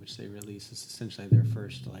EP, which they release. It's essentially their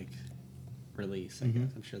first like release. I guess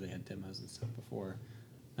I'm sure they had demos and stuff before.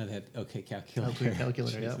 They had OK Calculator. OK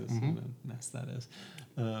Calculator, yeah. What a mess that is.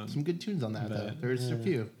 Some good tunes on that, though. There's a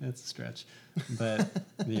few. It's a stretch. But,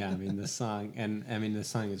 yeah, I mean, the song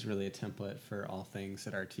is really a template for all things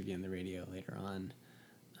that are TV and the radio later on.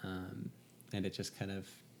 And it just kind of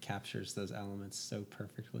captures those elements so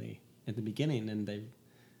perfectly at the beginning. And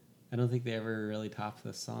I don't think they ever really topped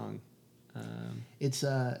this song. It's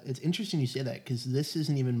interesting you say that, because this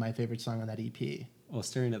isn't even my favorite song on that EP. Well,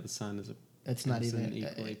 Staring at the Sun is an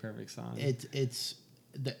equally perfect song.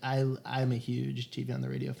 I'm a huge TV on the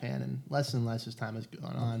Radio fan, and less as time has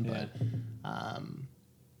gone on. Yeah. But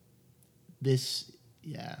this,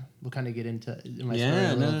 we'll kind of get into my story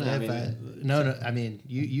a little bit. I mean,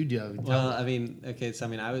 you do. Well, I mean, okay,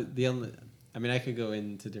 so I could go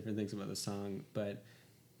into different things about the song, but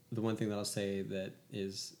the one thing that I'll say that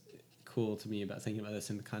is cool to me about thinking about this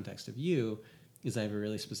in the context of you is I have a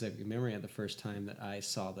really specific memory of the first time that I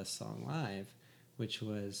saw this song live, which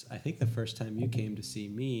was, I think, the first time you came to see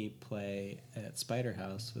me play at Spider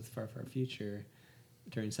House with Far Far Future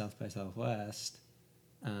during South by Southwest.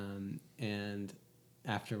 And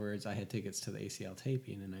afterwards, I had tickets to the ACL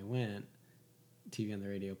taping, and I went. TV on the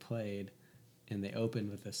Radio played, and they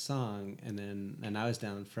opened with this song, and I was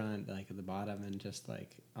down front, like at the bottom, and just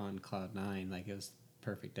like on cloud nine, like it was a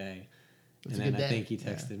perfect day. It's and then I think he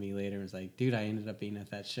texted me later and was like, "Dude, I ended up being at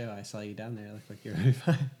that show. I saw you down there. It looked like you were really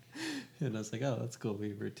fine." And I was like, "Oh, that's cool.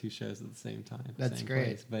 We were 2 shows at the same time." That's great.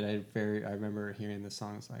 Place. But I remember hearing the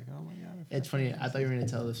song. It's like, "Oh my god!" It's funny. I thought you were going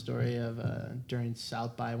to tell the story of during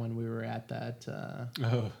South by when we were at that.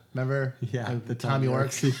 Remember? Yeah, the Tom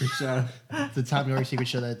York secret show. The Tom York secret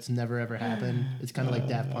show that's never ever happened. It's kind of like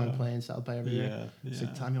Daft Punk playing South by every year. It's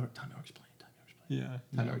like Tom York's playing. Yeah,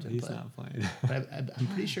 he's not playing. But I'm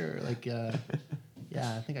pretty sure, like,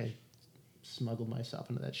 I think I smuggled myself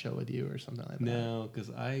into that show with you or something like that. No, because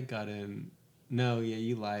I got in. No, yeah,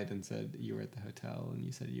 you lied and said you were at the hotel and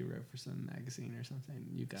you said you wrote for some magazine or something.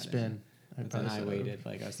 You got Spin. But then I waited,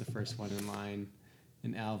 like I was the first one in line,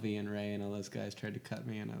 and Alvy and Ray and all those guys tried to cut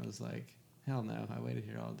me, and I was like, hell no, I waited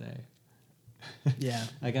here all day. Yeah.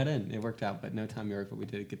 I got in. It worked out, but no Tom York, but we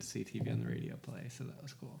did get to see TV on the Radio play, so that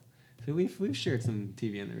was cool. So we've shared some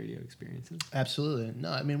TV on the Radio experiences. Absolutely. No,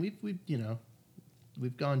 I mean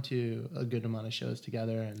we've gone to a good amount of shows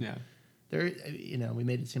together, and there we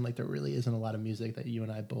made it seem like there really isn't a lot of music that you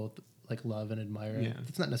and I both like love and admire. Yeah.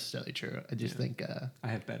 It's not necessarily true. I just think I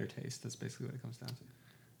have better taste. That's basically what it comes down to.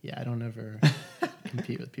 Yeah, I don't ever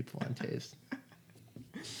compete with people on taste.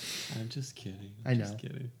 I'm just kidding. I know. Just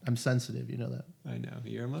kidding. I'm sensitive. You know that. I know.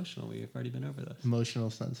 You're emotional. We've already been over this. Emotional,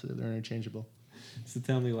 sensitive. They're interchangeable. So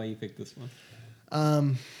tell me why you picked this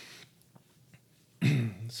one.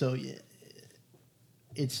 So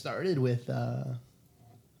it started with a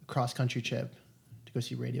cross-country trip to go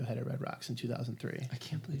see Radiohead at Red Rocks in 2003. I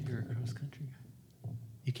can't believe you're a cross-country guy.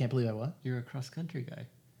 You can't believe I what? You're a cross-country guy.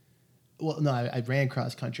 Well, no, I ran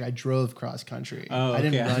cross-country. I drove cross-country. Oh, I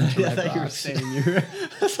didn't run to Red Rocks. You were saying you were...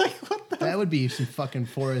 I was like, what the... That would be some fucking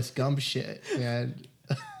Forrest Gump shit, man.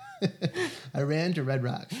 I ran to Red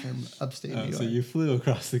Rocks from upstate New York. So you flew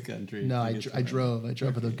across the country. No, I drove. I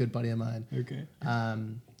drove with a good buddy of mine. Okay.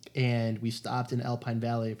 And we stopped in Alpine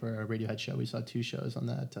Valley for a Radiohead show. We saw 2 shows on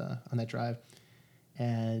that drive.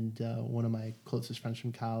 And one of my closest friends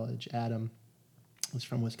from college, Adam, was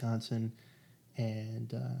from Wisconsin,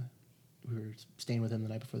 and we were staying with him the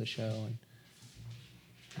night before the show, and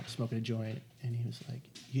I was smoking a joint, and he was like,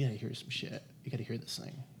 "You gotta hear some shit. You gotta hear this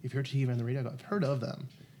thing. You've heard TV on the radio? I go, I've heard of them."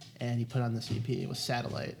 And he put on this EP. It was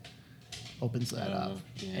Satellite. Opens that up.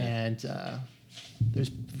 Yeah. And there's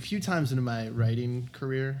a few times in my writing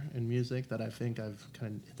career in music that I think I've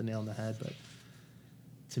kind of hit the nail on the head, but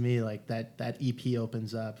to me, like that EP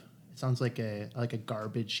opens up. It sounds like a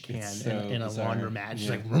garbage can in a laundromat.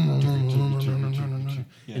 Just like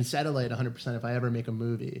and Satellite 100%. If I ever make a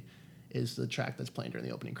movie, is the track that's playing during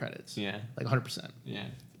the opening credits. Yeah, like 100%. Yeah.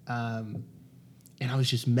 And I was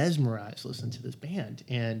just mesmerized listening to this band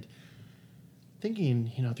and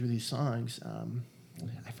thinking, through these songs,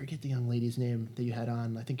 I forget the young lady's name that you had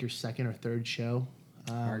on. I think your second or third show.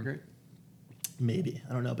 Margaret? Maybe,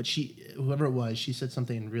 I don't know, but whoever it was, she said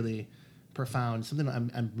something really profound. Something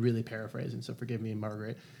I'm really paraphrasing, so forgive me,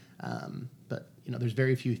 Margaret. But there's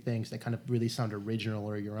very few things that kind of really sound original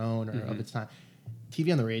or your own or of its time.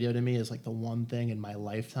 TV on the radio to me is like the one thing in my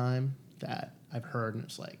lifetime that I've heard, and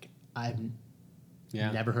it's like I've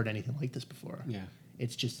never heard anything like this before. Yeah,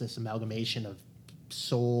 it's just this amalgamation of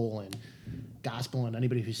soul and gospel, and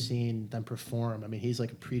anybody who's seen them perform, I mean, he's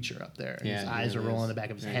like a preacher up there. His eyes are rolling in the back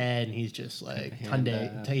of his head, and he's just like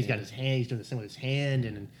Tunde. He's got his hand. He's doing this thing with his hand,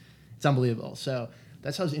 and it's unbelievable. So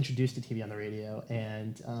that's how I was introduced to TV on the radio.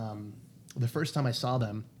 And the first time I saw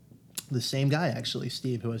them, the same guy actually,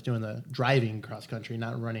 Steve, who was doing the driving cross country,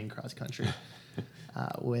 not running cross country,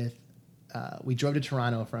 we drove to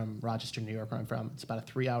Toronto from Rochester, New York, where I'm from. It's about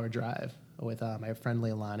a 3-hour drive with my friend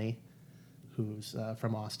Leilani, who's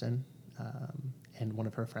from Austin, and one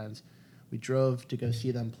of her friends. We drove to go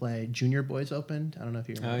see them play. Junior Boys opened. I don't know if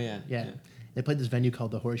you remember. Oh, yeah. They played this venue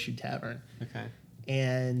called the Horseshoe Tavern. Okay.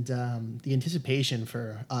 And the anticipation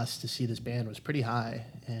for us to see this band was pretty high.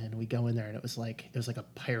 And we go in there, and it was like a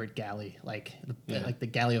pirate galley, like the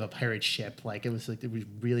galley of a pirate ship. Like it was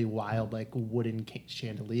really wild, like wooden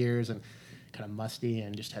chandeliers and kind of musty,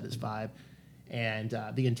 and just had this vibe. And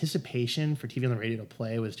the anticipation for TV on the radio to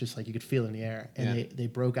play was just like you could feel it in the air. And they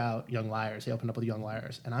broke out Young Liars. They opened up with Young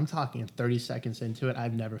Liars. And I'm talking 30 seconds into it,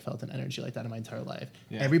 I've never felt an energy like that in my entire life.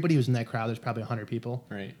 Yeah. Everybody who's in that crowd, there's probably 100 people,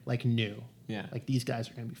 right? Like knew. Yeah. Like these guys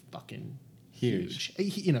are going to be fucking huge.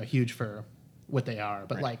 Huge for what they are.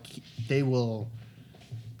 But like they will,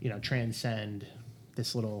 transcend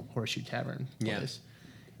this little Horseshoe Tavern place.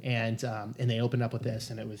 And they opened up with this,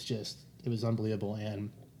 and it was unbelievable.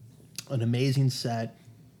 And an amazing set,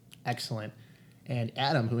 excellent. And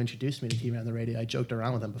Adam, who introduced me to TV on the radio, I joked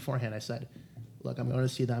around with him beforehand. I said, look, I'm going to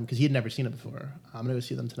see them, because he had never seen it before. I'm going to go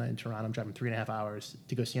see them tonight in Toronto. I'm driving 3.5 hours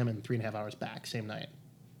to go see them, and 3.5 hours back, same night,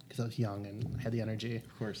 because I was young and I had the energy.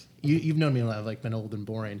 Of course. You've known me when I've been old and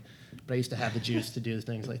boring, but I used to have the juice to do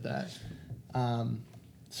things like that.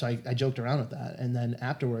 So I joked around with that. And then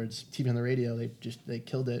afterwards, TV on the radio, they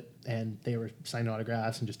killed it, and they were signing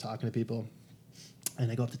autographs and just talking to people. And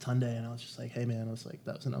I go up to Tunde, and I was just like, hey, man, I was like,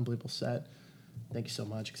 that was an unbelievable set. Thank you so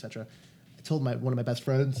much, etc. I told one of my best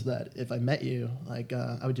friends that if I met you, like,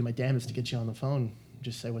 I would do my damnedest to get you on the phone,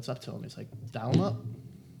 just say what's up to him. He's like, dial him up.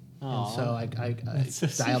 Aww. And so I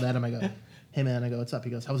dialed at him. I go, hey, man, I go, what's up? He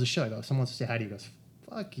goes, how was the show? I go, someone wants to say hi to you. He goes,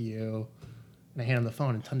 fuck you. And I hand him the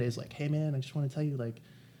phone, and Tunde's like, hey, man, I just want to tell you, like,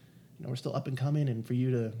 we're still up and coming, and for you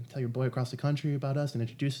to tell your boy across the country about us and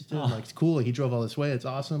introduce us to him, like, it's cool. Like, he drove all this way. It's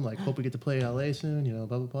awesome. Like, hope we get to play LA soon,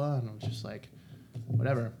 blah, blah, blah. And I was just like,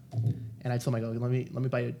 whatever. And I told him, I go, let me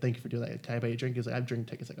buy you, thank you for doing that. Can I buy you a drink? He's like, I have drink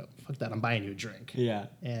tickets. I go, fuck that. I'm buying you a drink. Yeah.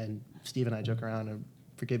 And Steve and I joke around, and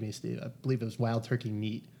forgive me, Steve, I believe it was Wild Turkey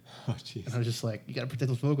Meat. Oh, jeez. And I was just like, you got to protect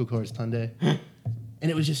those vocal cords, Tunde. And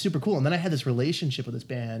it was just super cool. And then I had this relationship with this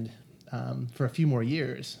band for a few more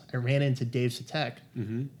years. I ran into Dave Satek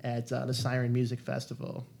at the Siren Music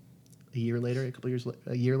Festival a year later,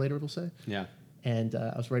 a year later, we'll say. Yeah. And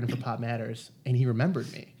I was writing for Pop Matters, and he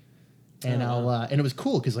remembered me. And and it was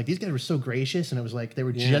cool, because like these guys were so gracious, and it was like they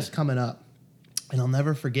were just coming up. And I'll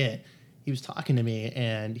never forget, he was talking to me,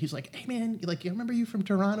 and he's like, hey, man, like, I remember you from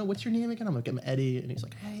Toronto. What's your name again? I'm like, I'm Eddie. And he's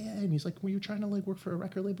like, hey, Ed. And he's like, were you trying to like work for a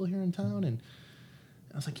record label here in town? And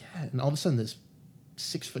I was like, yeah. And all of a sudden, this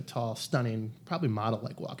 6-foot-tall, stunning, probably model,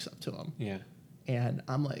 like, walks up to him. Yeah. And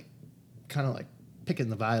I'm, like, kind of, like, picking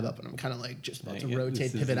the vibe up, and I'm kind of, like, just about to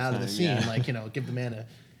rotate, pivot out of the scene, like, give the man a...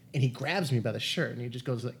 And he grabs me by the shirt, and he just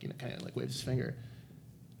goes, like, kind of, like, waves his finger.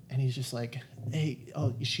 And he's just like, hey,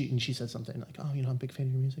 and she said something, like, I'm a big fan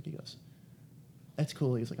of your music. He goes, that's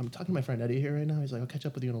cool. He's like, I'm talking to my friend Eddie here right now. He's like, I'll catch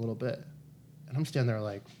up with you in a little bit. And I'm standing there,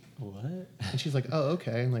 like... What? And she's like, oh,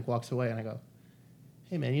 okay, and, like, walks away, and I go,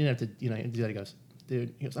 hey, man, you didn't have to, do that. He goes...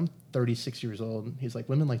 Dude, he goes, I'm 36 years old. He's like,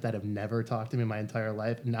 women like that have never talked to me my entire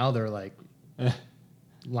life. Now they're like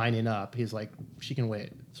lining up. He's like, she can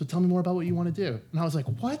wait. So tell me more about what you want to do. And I was like,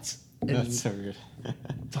 what? And that's so weird.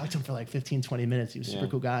 Talked to him for like 15, 20 minutes. He was a super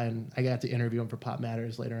cool guy. And I got to interview him for Pop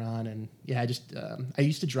Matters later on. And I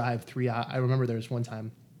used to drive 3 hours. I remember there was one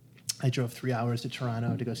time I drove 3 hours to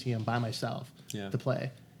Toronto to go see him by myself to play.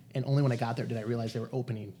 And only when I got there did I realize they were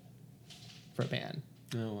opening for a band.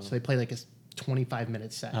 Oh, wow. So they played like a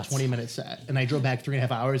 25-minute set, 20-minute set, and I drove back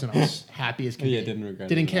 3.5 hours, and I was happy as can be. Yeah, didn't regret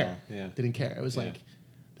Didn't it. care. Yeah. Didn't care. It was like,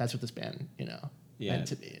 that's what this band, meant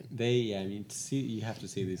to be. You have to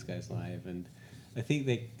see these guys live, and I think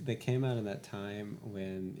they came out in that time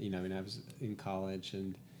when, I was in college,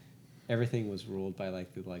 and everything was ruled by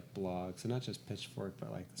like the blogs, and not just Pitchfork,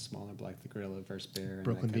 but like the smaller blog, the Gorilla vs. Bear, and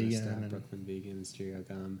Brooklyn that kind Vegan, of stuff, and Brooklyn Vegan, and Stereo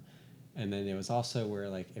Gum. And then it was also where,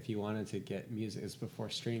 like, if you wanted to get music, it was before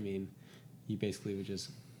streaming, you basically would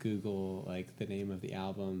just Google, like, the name of the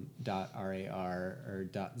album, .rar or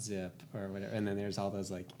 .zip or whatever. And then there's all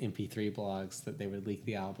those, like, MP3 blogs that they would leak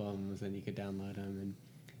the albums, and you could download them.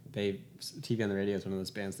 And TV on the Radio is one of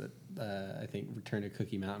those bands that I think Return to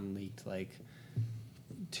Cookie Mountain leaked, like,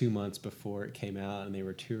 2 months before it came out, and they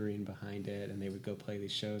were touring behind it, and they would go play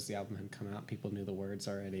these shows. The album had come out, people knew the words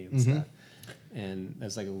already and stuff. And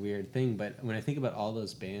that's like a weird thing. But when I think about all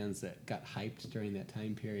those bands that got hyped during that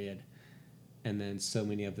time period, and then so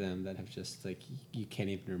many of them that have just, like, you can't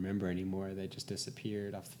even remember anymore, they just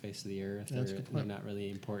disappeared off the face of the earth, they're not really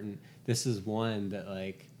important. This is one that,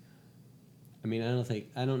 like, I mean,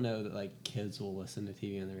 I don't know that, like, kids will listen to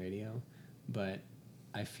TV on the radio, but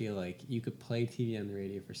I feel like you could play TV on the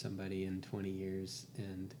radio for somebody in 20 years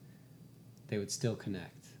and they would still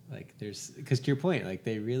connect. Like, because to your point, like,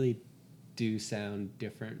 they really do sound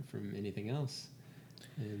different from anything else.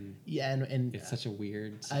 And yeah, and it's such a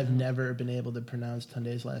weird sound. I've never been able to pronounce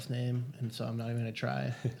Tunde's last name, and so I'm not even going to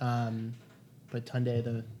try. But Tunde,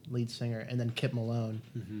 the lead singer, and then Kip Malone.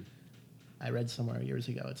 Mm-hmm. I read somewhere years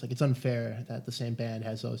ago, it's like, it's unfair that the same band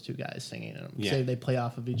has those two guys singing in them. Yeah. Say they play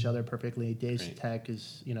off of each other perfectly. Dave Tech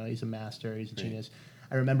is, he's a master, he's a genius.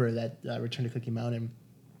 I remember that Return to Cookie Mountain,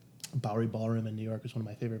 Bowery Ballroom in New York was one of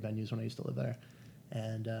my favorite venues when I used to live there.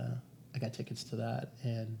 And I got tickets to that,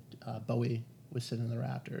 and Bowie was sitting in the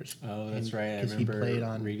rafters. Oh, that's right. I remember he played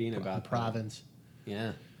on reading about Province.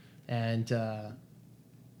 Yeah. And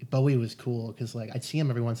Bowie was cool because, like, I'd see him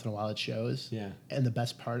every once in a while at shows. Yeah. And the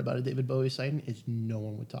best part about a David Bowie sighting is no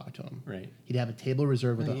one would talk to him. Right. He'd have a table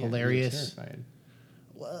reserved with a hilarious. Terrified.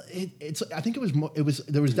 Well, it's. I think it was more. It was.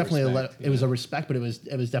 There was definitely respect, it was a respect, but it was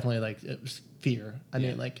definitely like it was fear. I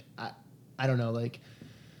mean, like I don't know. Like,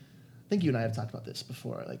 I think you and I have talked about this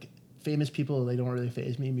before. Like, famous people, they don't really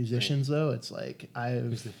faze me. Musicians, though, it's like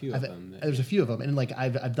there's a few of them. There's a few of them, and like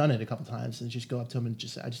I've done it a couple times, and just go up to them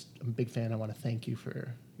and I'm a big fan. I want to thank you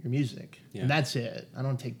for your music, and that's it. I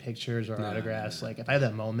don't take pictures or autographs. Like, if I have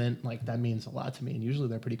that moment, like, that means a lot to me, and usually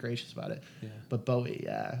they're pretty gracious about it. Yeah. But Bowie,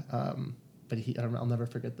 but I'll never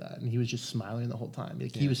forget that, and he was just smiling the whole time.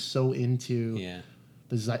 Like, he was so into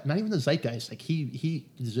not even the zeitgeist. Like,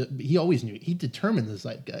 he always knew. He determined the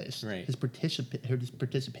zeitgeist. Right. His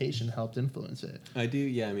participation helped influence it. I do.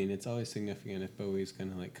 Yeah. I mean, it's always significant if Bowie's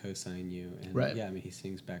gonna, like, co-sign you. And yeah. I mean, he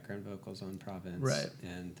sings background vocals on Province. Right.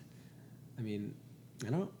 And I mean, I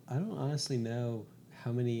don't honestly know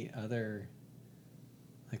how many other,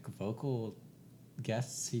 like, vocal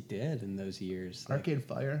guests he did in those years. Arcade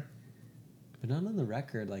Fire. But not on the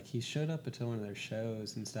record. Like, he showed up at one of their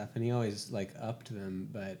shows and stuff, and he always, like, upped them,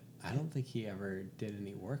 but I don't think he ever did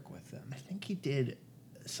any work with them. I think he did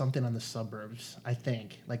something on the Suburbs, I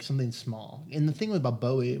think, like something small. And the thing about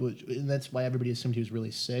Bowie, and that's why everybody assumed he was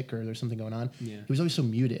really sick or there's something going on, he was always so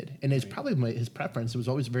muted. And it's probably his preference. It was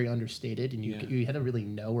always very understated, and you had to really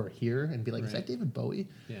know or hear and be like, is that David Bowie?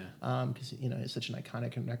 Yeah. Because, he's such an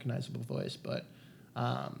iconic and recognizable voice. But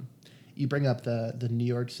you bring up the New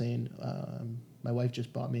York scene. My wife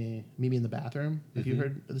just bought me Meet Me in the Bathroom. Have you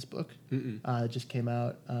heard of this book? It just came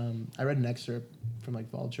out. I read an excerpt from,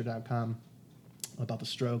 like, vulture.com about the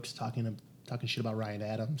Strokes talking shit about Ryan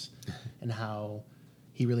Adams and how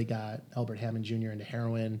he really got Albert Hammond Jr. into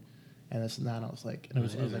heroin and this and that. And I was like,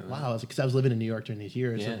 wow, because I was living in New York during these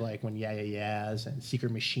years of, like, when Yeah Yeah Yeahs and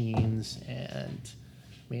Secret Machines and,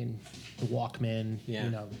 I mean, the Walkmen, you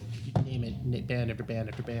name it, band after band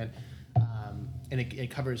after band. And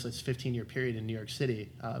it covers this 15-year period in New York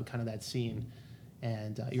City, kind of that scene.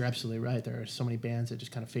 And you're absolutely right. There are so many bands that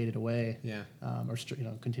just kind of faded away, or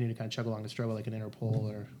continue to kind of chug along the struggle, like an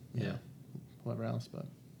Interpol or whatever else. But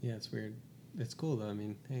yeah, it's weird. It's cool though. I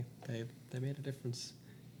mean, hey, they made a difference,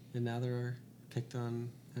 and now they're picked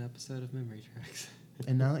on an episode of Memory Tracks.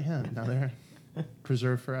 And now they're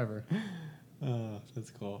preserved forever. Oh,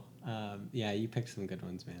 that's cool. Yeah, you picked some good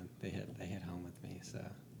ones, man. They hit home with me. So.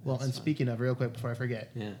 Well, and speaking of, real quick before I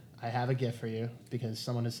forget, I have a gift for you because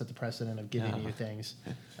someone has set the precedent of giving you things,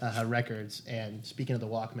 records. And speaking of the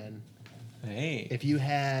Walkman, hey, if you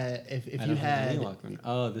had Walkman.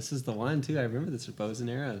 Oh, this is the one too. I remember this for Bows and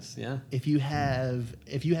Arrows. Yeah. If you had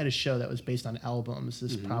a show that was based on albums,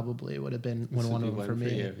 this probably would have been one of them for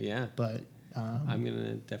me. You. Yeah. But I'm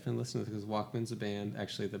gonna definitely listen to this because Walkman's a band.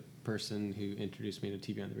 Actually, the person who introduced me to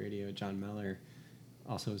TV on the radio, John Meller,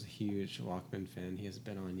 also is a huge Walkman fan. He hasn't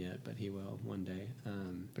been on yet, but he will one day.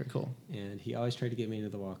 Very cool. And he always tried to get me into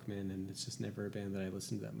the Walkman, and it's just never a band that I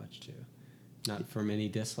listened that much to. Not from any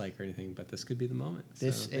dislike or anything, but this could be the moment.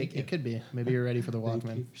 It could be. Maybe you're ready for the Walkman.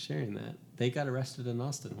 Thank you for sharing that. They got arrested in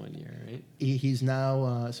Austin one year, right? He's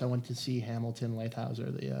now. So I went to see Hamilton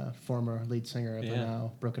Leithauser, the former lead singer of the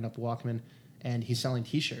now broken up Walkman, and he's selling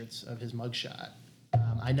T-shirts of his mugshot.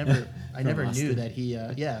 I never knew that he.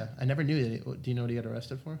 I never knew that. Do you know what he got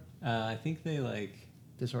arrested for? I think they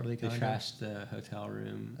disorderly they conduct. trashed the hotel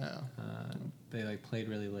room. They played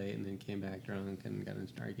really late and then came back drunk and got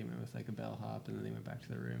into an argument with a bellhop, and then they went back to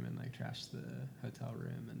the room and trashed the hotel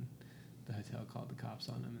room, and the hotel called the cops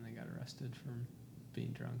on him and they got arrested for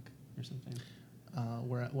being drunk or something.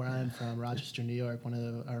 Where I'm from, Rochester, New York, one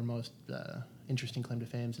of our most interesting claim to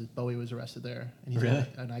fame is Bowie was arrested there, and he's really?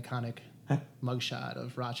 an iconic mugshot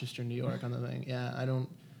of Rochester, New York on the thing. Yeah,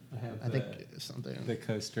 I think something. The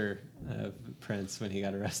coaster of Prince when he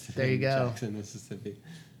got arrested there you in go. Jackson, Mississippi.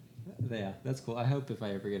 Yeah, that's cool. I hope if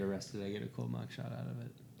I ever get arrested, I get a cool mugshot out of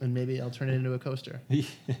it. And maybe I'll turn it into a coaster.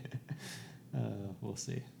 We'll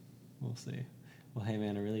see. We'll see. Well, hey,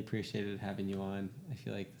 man, I really appreciated having you on. I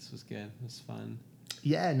feel like this was good. It was fun.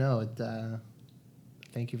 Yeah, no.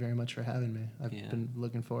 Thank you very much for having me. I've been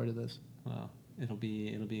looking forward to this. Well, it'll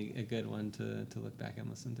be a good one to look back and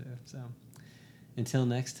listen to. So, until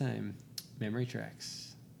next time, Memory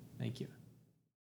Tracks. Thank you.